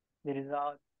there is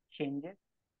a changes.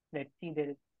 Let's see there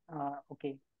is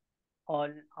okay, all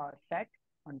are set.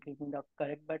 On clicking the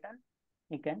correct button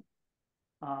you can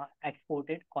export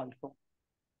it also.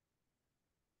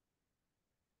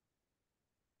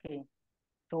 Okay,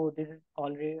 so this is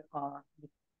already this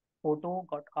photo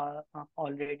got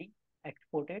already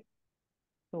exported.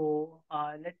 So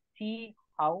let's see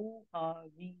how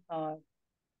we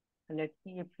let's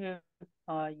see if you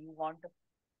want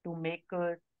to make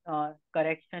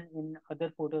correction in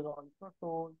other photos also.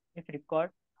 So if record,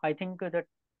 I think that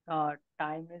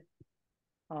time is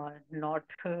not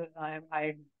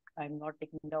I'm not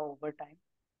taking the overtime.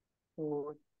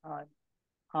 So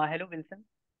hello Wilson.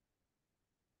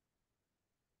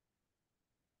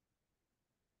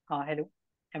 Hello,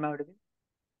 am I audible?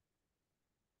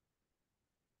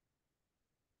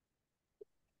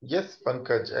 Yes,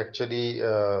 Pankaj, actually,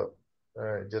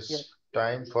 Yes, just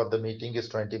time for the meeting is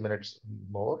 20 minutes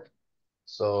more. yes.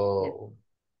 So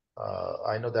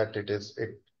I know that it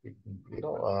you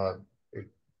know, it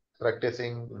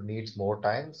practicing needs more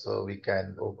time, so we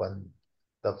can open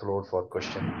the floor for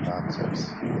question and answers.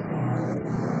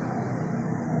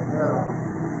 Yeah.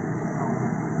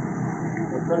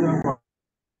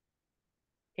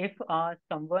 If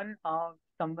someone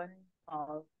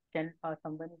can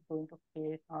someone is going to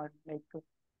face uh,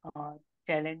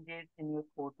 challenges in your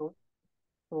photos,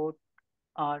 so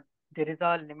uh, there is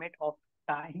a limit of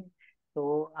time.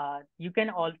 So you can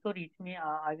also reach me.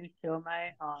 I will share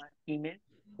my email,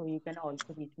 so you can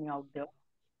also reach me out there.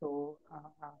 So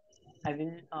I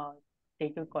will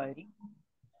take your query.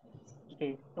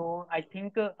 Okay. So I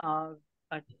think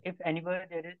if anyone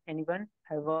there is anyone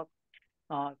have a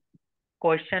uh,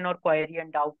 question or query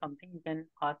and doubt something, you can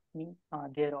ask me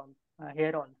there on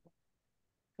here also.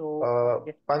 So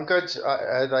yes, Pankaj,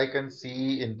 as I can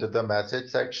see into the message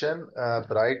section,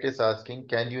 Bright is asking,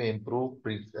 can you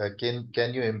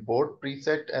can you import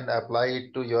preset and apply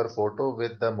it to your photo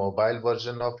with the mobile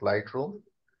version of Lightroom?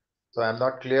 So I'm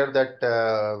not clear that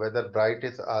whether Bright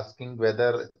is asking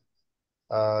whether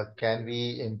can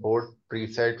we import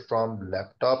preset from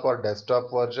laptop or desktop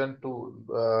version to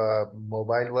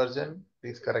mobile version?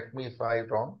 Please correct me if I'm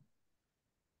wrong.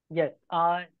 yes.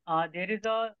 There is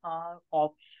a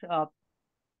option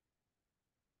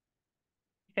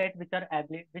set which are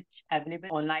available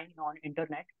online on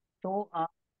internet. So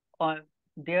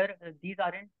there these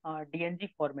are in DNG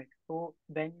format. So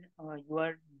when you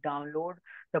are download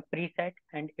the preset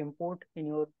and import in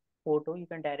your photo, you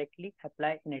can directly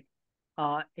apply in it.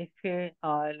 If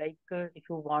if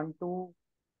you want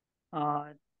uh,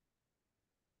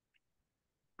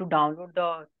 to download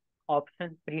the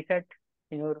option preset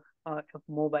in your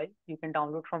mobile, you can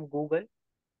download from Google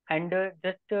and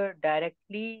just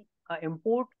directly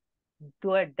import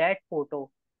that photo,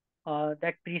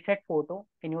 that preset photo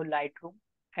in your Lightroom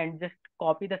and just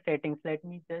copy the settings. Let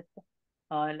me just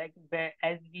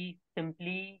as we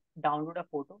simply download a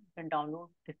photo, you can download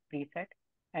this preset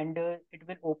and it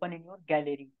will open in your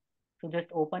gallery. So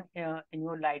just open in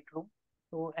your Lightroom.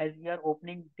 So as we are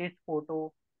opening this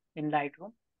photo in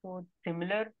Lightroom, so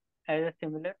similar as a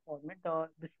similar format,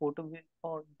 this photo will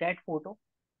or that photo,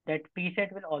 that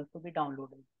preset will also be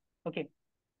downloaded. Okay.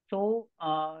 So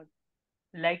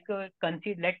let's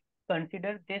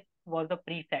consider this was the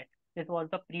preset. This was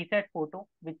the preset photo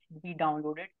which we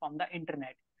downloaded from the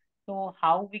internet. So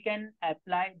how we can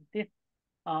apply this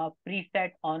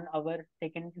preset on our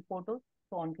secondary photos?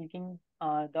 So on clicking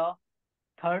the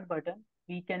third button,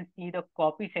 we can see the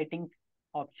copy settings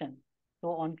option.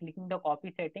 So on clicking the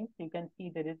copy settings, you can see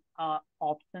there is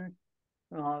options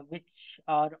which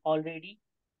are already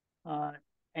uh,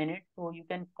 in it. So you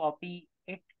can copy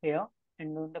it here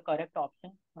and on the correct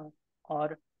option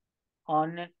or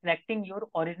on selecting your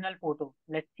original photo.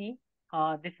 Let's see,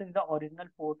 this is the original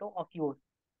photo of yours.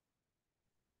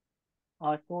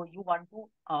 So you want to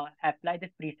apply this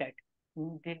preset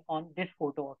on this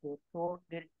photo of yours. So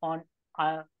there on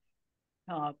uh,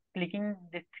 clicking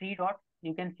the three dots,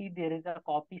 you can see there is a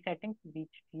copy settings which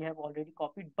we have already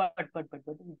copied, but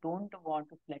we don't want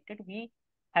to select it. We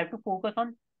have to focus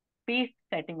on paste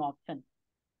setting option.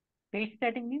 Paste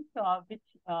setting means which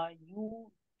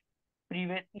you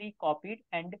previously copied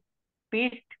and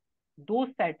paste those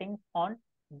settings on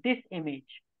this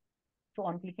image. So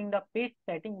on clicking the paste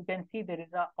setting, you can see there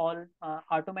is a all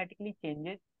automatically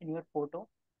changes in your photo.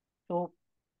 So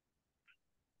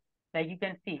like you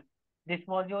can see, this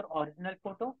was your original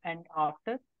photo, and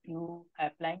after you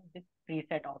applying this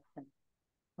preset option.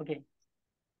 Okay,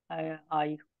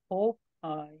 I hope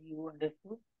you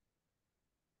understood.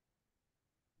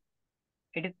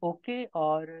 It is okay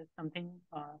or something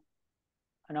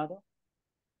another.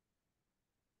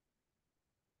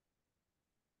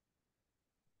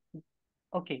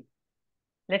 Okay,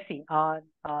 let's see.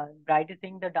 Bright is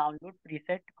saying the download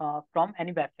preset from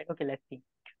any website. Okay, let's see.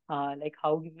 Like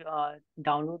how you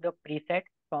download the preset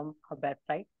from a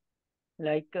website.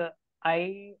 Like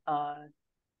I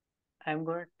I'm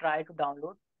going to try to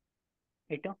download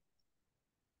it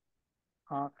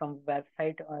from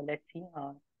website. Let's see.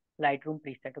 Lightroom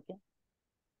preset. Okay.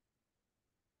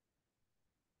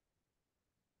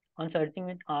 On searching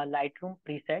with Lightroom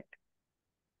preset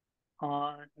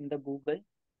in the Google.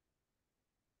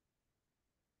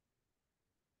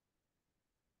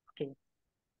 Okay.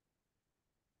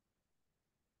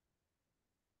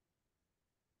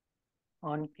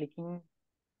 On clicking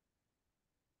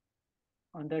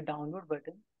on the download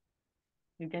button,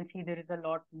 you can see there is a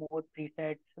lot more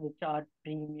presets which are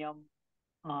premium.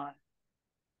 Uh,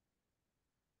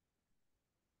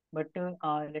 but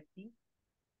let's see,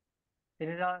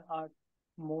 there is a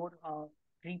more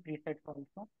free presets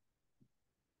also.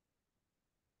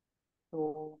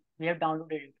 So we have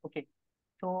downloaded it. Okay.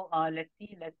 So let's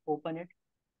see. Let's open it.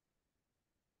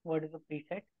 What is the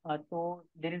preset? So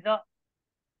there is a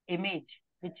image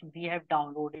which we have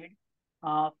downloaded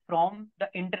from the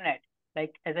internet.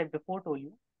 Like as I before told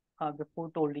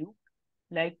you,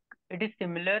 like it is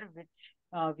similar which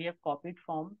we have copied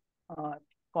from uh,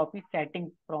 copy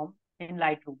settings from in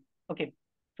Lightroom. Okay.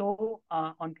 So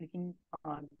on clicking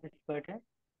on this button,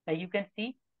 like you can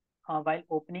see while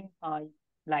opening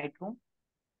Lightroom,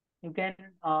 you can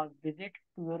visit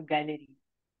to your gallery.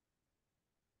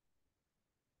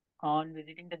 On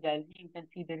visiting the gallery, you can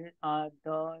see there is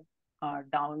the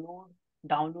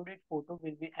downloaded photo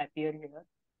will be appear here.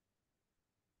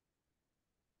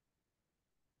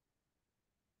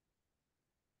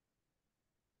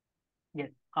 Yes,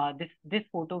 this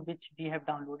photo which we have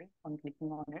downloaded. On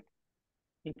clicking on it,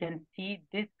 you can see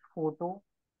this photo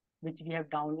which we have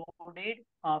downloaded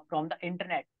from the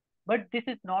internet. But this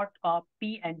is not a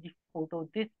PNG photo.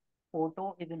 This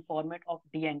photo is in format of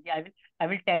DNG. I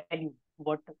will tell you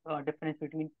what difference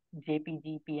between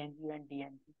JPG, PNG, and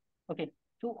DNG. Okay.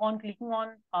 So on clicking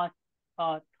on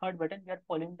third button, we are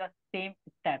following the same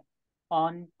step.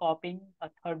 On copying a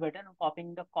third button, on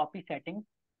copying the copy settings,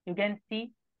 you can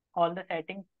see all the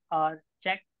settings are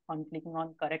checked. On clicking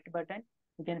on correct button,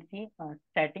 you can see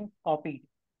settings copied.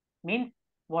 Means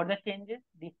what the changes?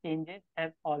 These changes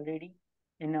have already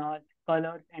in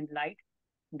colors and light.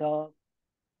 The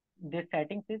this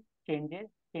settings is changes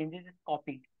is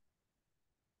copied.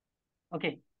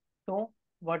 Okay. So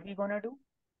what we gonna do?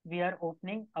 We are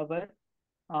opening our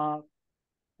uh,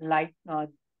 light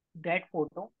that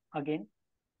photo again,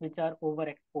 which are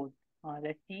overexposed.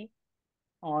 Let's see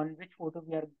on which photo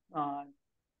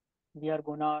we are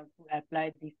gonna to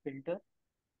apply these filters.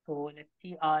 So let's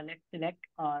see. Let's select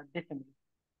this image.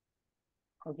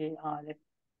 Okay. Let's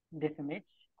this image.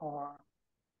 Uh,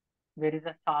 where is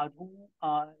a sadhu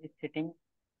is sitting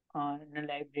in a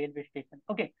live railway station.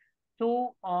 Okay,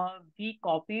 so we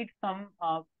copied some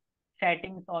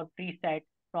settings or presets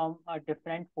from a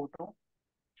different photo.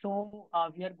 So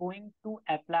we are going to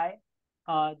apply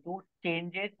those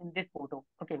changes in this photo.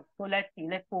 Okay, so let's see.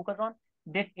 Let's focus on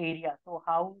this area. So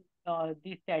how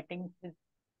these settings is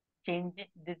changing.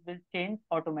 This will change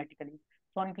automatically.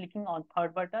 So on clicking on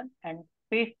third button and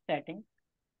paste settings,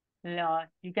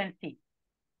 you can see.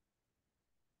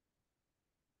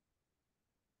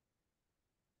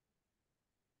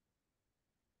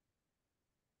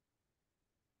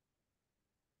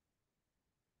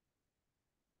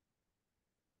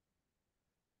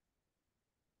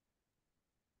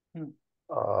 Hmm.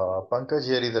 Pankaj,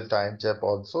 here is a time check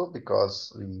also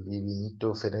because we need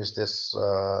to finish this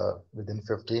within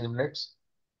 15 minutes.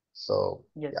 So,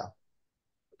 Yes. yeah.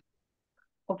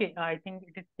 Okay, I think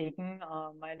it is taking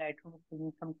my Lightroom is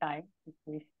taking some time to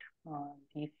paste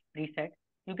these presets.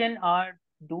 You can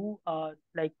do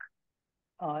like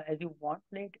as you want.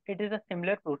 Like it is a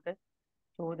similar process,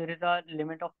 so there is a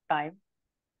limit of time.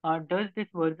 Does this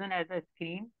version has a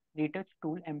screen retouch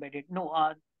tool embedded?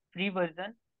 No, free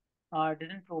version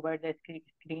doesn't provide the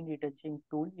screen retouching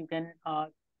tool. You can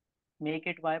make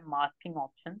it by masking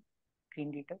option,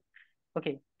 screen retouch.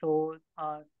 Okay, so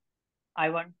I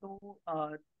want to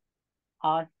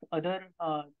ask other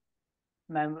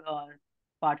mem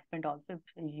participant also if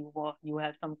you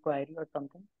have some query or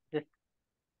something, just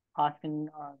ask in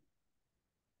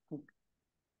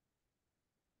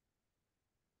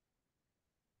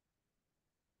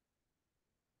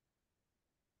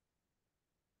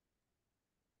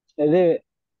Are there,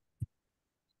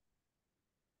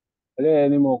 are there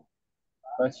any more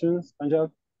questions,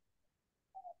 Punjab?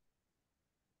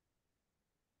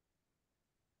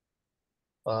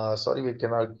 Sorry, we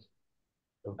cannot.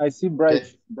 I see Bright.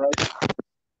 Can, Bright,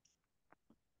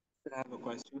 I have a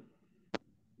question.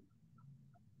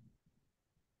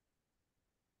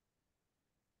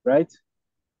 Right?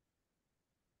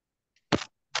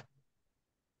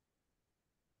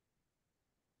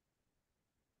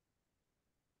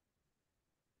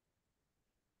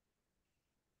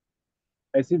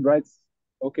 I see Bright.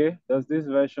 Okay. Does this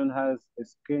version has a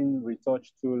screen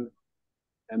retouch tool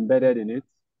embedded in it?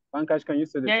 Pankaj, can you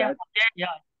see the yeah, chat? yeah,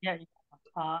 yeah,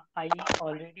 yeah. I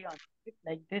already answered it.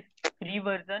 Like this free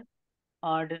version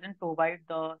doesn't provide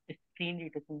the screen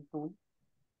retouching tool.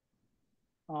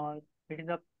 Uh, it is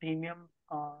a premium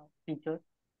feature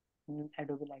in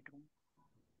Adobe Lightroom.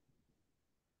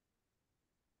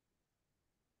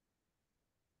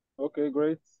 Okay,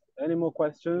 great. Any more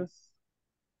questions?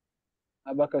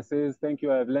 Abaka says, thank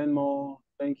you, I've learned more.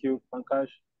 Thank you, Pankaj.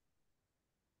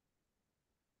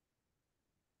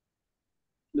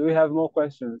 Do we have more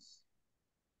questions?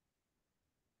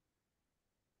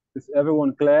 Is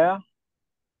everyone clear?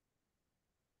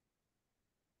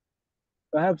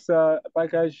 Perhaps,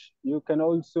 Pankaj, you can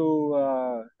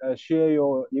also share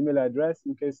your email address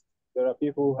in case there are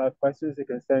people who have questions they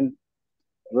can send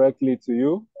directly to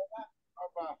you.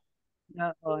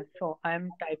 Yeah, so I'm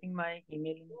typing my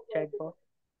email in chat box.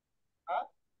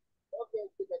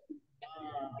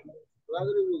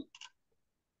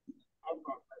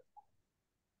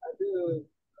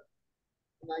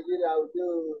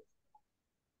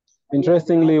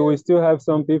 Interestingly, we still have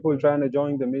some people trying to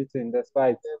join the meeting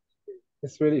despite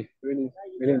it's really, really,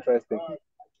 really interesting.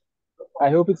 I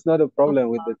hope it's not a So, problem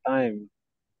with the time.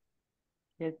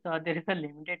 yes, there is a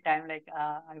limited time. Like,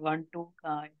 I want to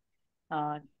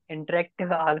uh, interact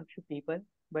with all of you people,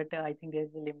 but I think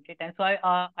there's a limited time. So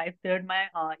I shared my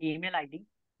email ID,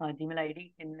 Gmail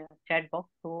ID in chat box.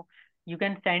 So you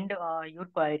can send your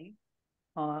query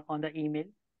on the email.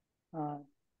 Uh,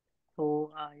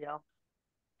 yeah,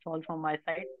 it's all from my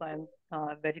side. So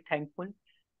I'm very thankful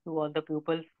to all the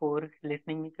pupils for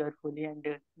listening me carefully and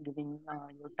giving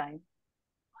your time.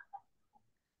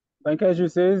 Pankaj, you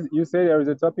say there is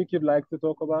a topic you'd like to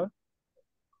talk about,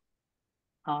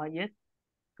 Yes,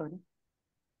 sorry.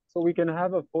 so we can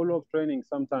have a follow-up training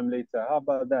sometime later. How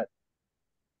about that?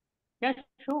 Yeah,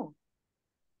 sure.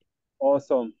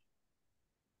 Awesome.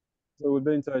 So we'll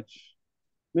be in touch.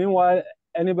 Meanwhile,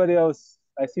 anybody else?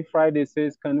 I see Friday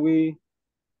says, can we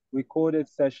recorded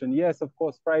session? Yes, of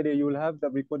course. Friday you will have the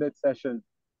recorded session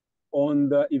on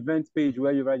the event page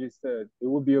where you registered. It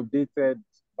will be updated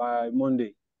by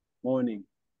Monday morning.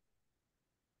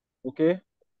 Okay?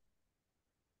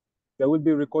 There will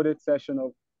be a recorded session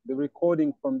of the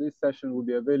recording from this session will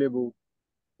be available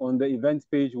on the event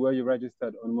page where you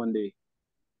registered on Monday.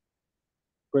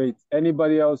 Great.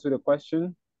 Anybody else with a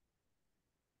question?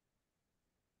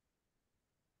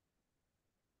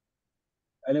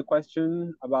 Any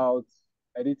question about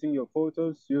editing your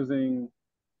photos using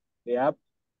the app?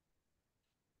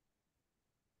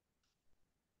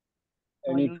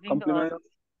 Any Using compliment?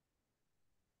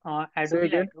 Say Adobe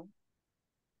again? Lightroom.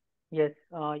 Yes,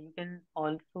 you can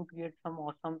also create some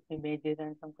awesome images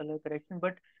and some color correction.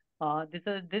 But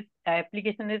this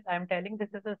application is I'm telling this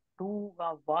is a too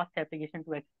vast application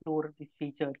to explore this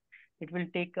feature. It will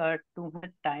take too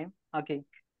much time. Okay,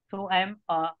 so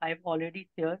I've already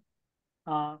shared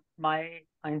my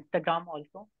Instagram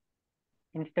also.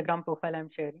 Instagram profile I'm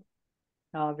sharing,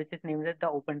 which is named as the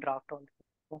Open Draft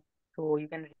also. So you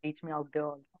can reach me out there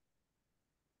also.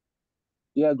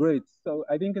 Yeah, great. So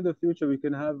I think in the future we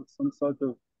can have some sort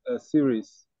of a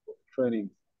series of training,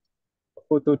 a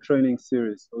photo training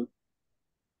series, so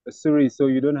a series so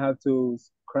you don't have to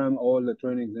cram all the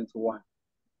trainings into one.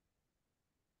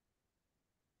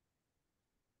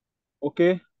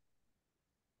 Okay.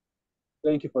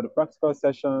 Thank you for the practical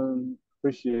session.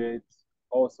 Appreciate.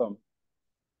 Awesome.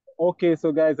 Okay,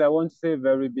 so guys, I want to say a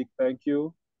very big thank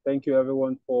you. Thank you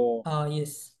everyone for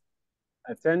Yes.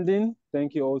 attending.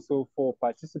 Thank you also for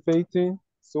participating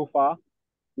so far.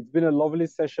 It's been a lovely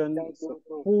session. Thank It's a you.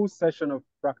 Too. full session of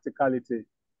practicality.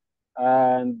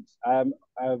 And I'm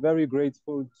very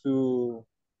grateful to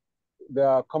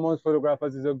the Commons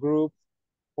Photographers Usergroup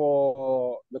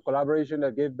for the collaboration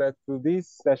that gave birth to this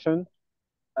session,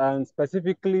 and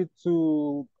specifically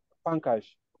to Pankaj.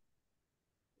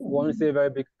 I want to say a very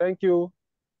big thank you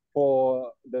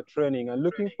for the training and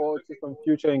looking forward to some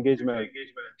future engagement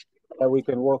that we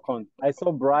can work on. I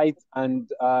saw Bright and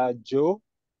Joe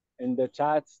in the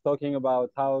chats talking about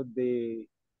how they'd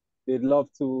love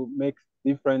to make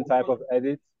different type of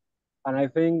edits. And I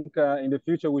think in the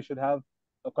future we should have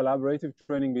a collaborative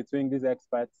training between these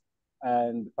experts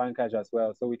and Pankaj as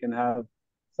well, so we can have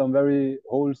some very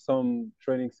wholesome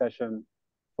training session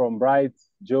from Bright,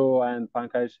 Joe, and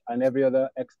Pankaj, and every other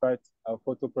expert of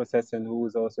photo processing who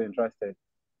is also interested.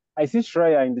 I see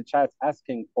Shreya in the chat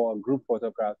asking for a group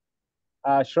photograph.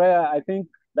 Shreya, I think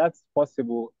that's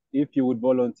possible if you would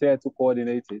volunteer to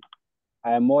coordinate it.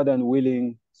 I am more than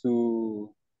willing to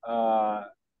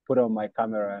put on my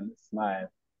camera and smile.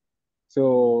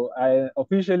 So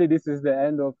officially, this is the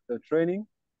end of the training.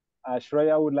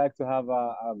 Shreya would like to have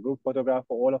a group photograph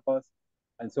for all of us.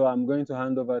 And so I'm going to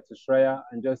hand over to Shreya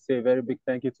and just say a very big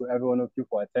thank you to every one of you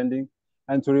for attending.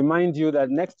 And to remind you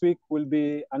that next week will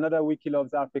be another Wiki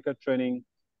Loves Africa training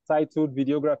titled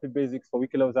Videography Basics for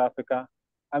Wiki Loves Africa.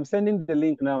 I'm sending the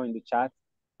link now in the chat.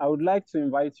 I would like to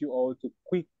invite you all to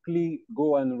quickly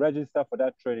go and register for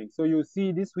that training. So you'll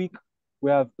see this week We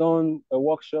have done a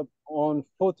workshop on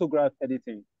photograph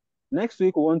editing. Next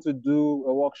week, we want to do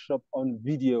a workshop on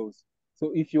videos.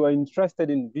 So if you are interested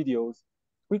in videos,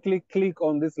 quickly click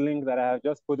on this link that I have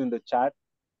just put in the chat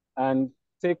and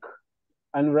take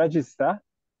and register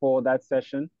for that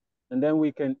session. And then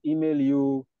we can email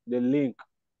you the link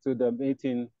to the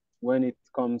meeting when it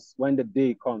comes, when the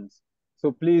day comes.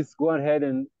 So please go ahead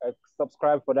and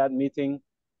subscribe for that meeting.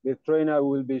 The trainer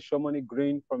will be Shomoni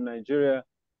Green from Nigeria,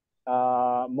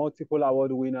 multiple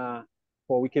award winner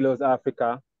for Wiki Loves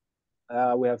Africa.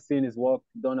 We have seen his work,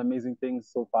 done amazing things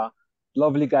so far.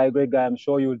 Lovely guy, great guy. I'm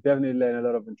sure you'll definitely learn a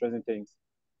lot of interesting things.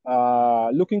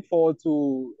 Looking forward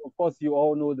to, of course, you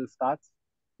all know the stats.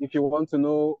 If you want to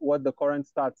know what the current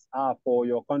stats are for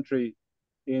your country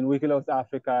in Wiki Loves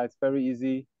Africa, it's very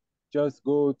easy. Just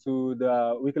go to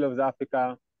the Wiki Loves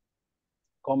Africa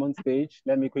Commons page.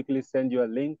 Let me quickly send you a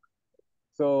link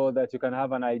so that you can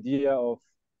have an idea of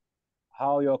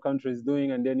how your country is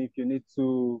doing, and then if you need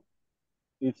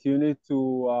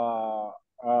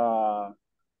uh,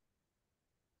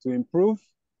 to improve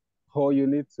or you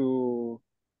need to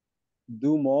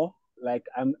do more, like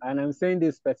I'm saying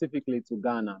this specifically to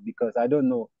Ghana because I don't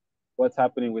know what's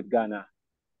happening with Ghana.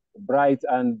 Bright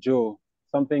and Joe,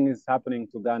 something is happening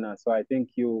to Ghana, so I think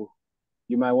you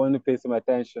might want to pay some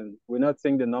attention. We're not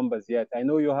seeing the numbers yet. I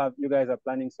know you guys are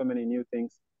planning so many new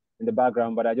things in the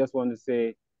background, but I just want to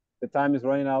say the time is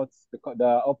running out.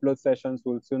 The upload sessions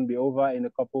will soon be over in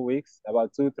a couple weeks,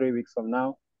 about 2, 3 weeks from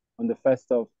now, on the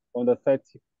first of on the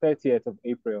 30th of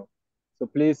April. So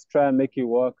please try and make it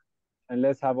work, and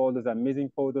let's have all those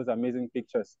amazing photos, amazing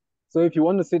pictures. So if you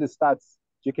want to see the stats,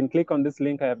 you can click on this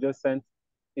link I have just sent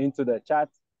into the chat,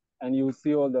 and you will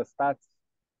see all the stats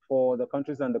for the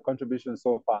countries and the contributions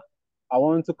so far. I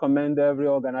want to commend every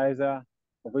organizer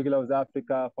of Wiki Loves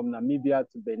Africa, from Namibia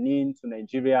to Benin to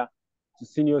Nigeria to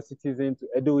Senior Citizen to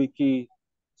EduWiki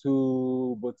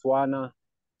to Botswana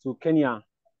to Kenya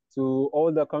to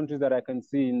all the countries that I can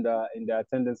see in the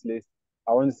attendance list.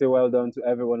 I want to say well done to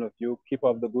every one of you. Keep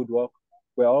up the good work.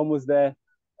 We're almost there,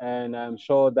 and I'm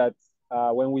sure that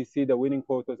when we see the winning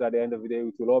photos at the end of the day,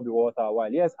 it will all be worth our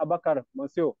while. Yes, Abakar,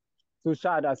 Monsieur, to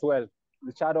Shad as well,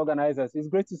 the Chad organizers. It's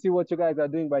great to see what you guys are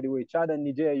doing, by the way. Chad and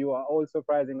Niger, you are all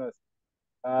surprising us.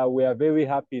 We are very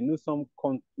happy. Nous sommes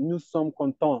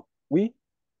contents. Oui,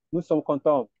 nous sommes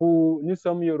contents. Nous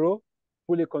sommes heureux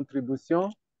pour les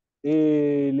contributions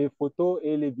et les photos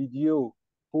et les vidéos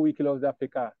pour Wiki Loves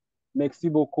Africa. Merci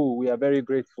beaucoup. We are very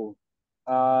grateful.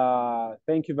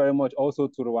 Thank you very much also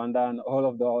to Rwanda and all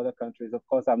of the other countries. Of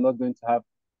course, I'm not going to have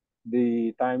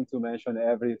the time to mention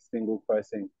every single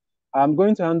person. I'm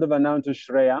going to hand over now to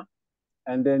Shreya,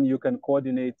 and then you can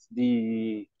coordinate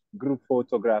the group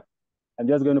photograph. I'm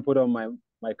just going to put on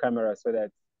my camera so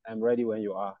that I'm ready when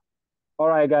you are. All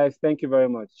right, guys. Thank you very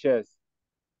much. Cheers.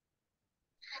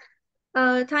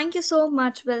 Thank you so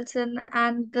much, Wilson,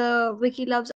 and the Wiki Loves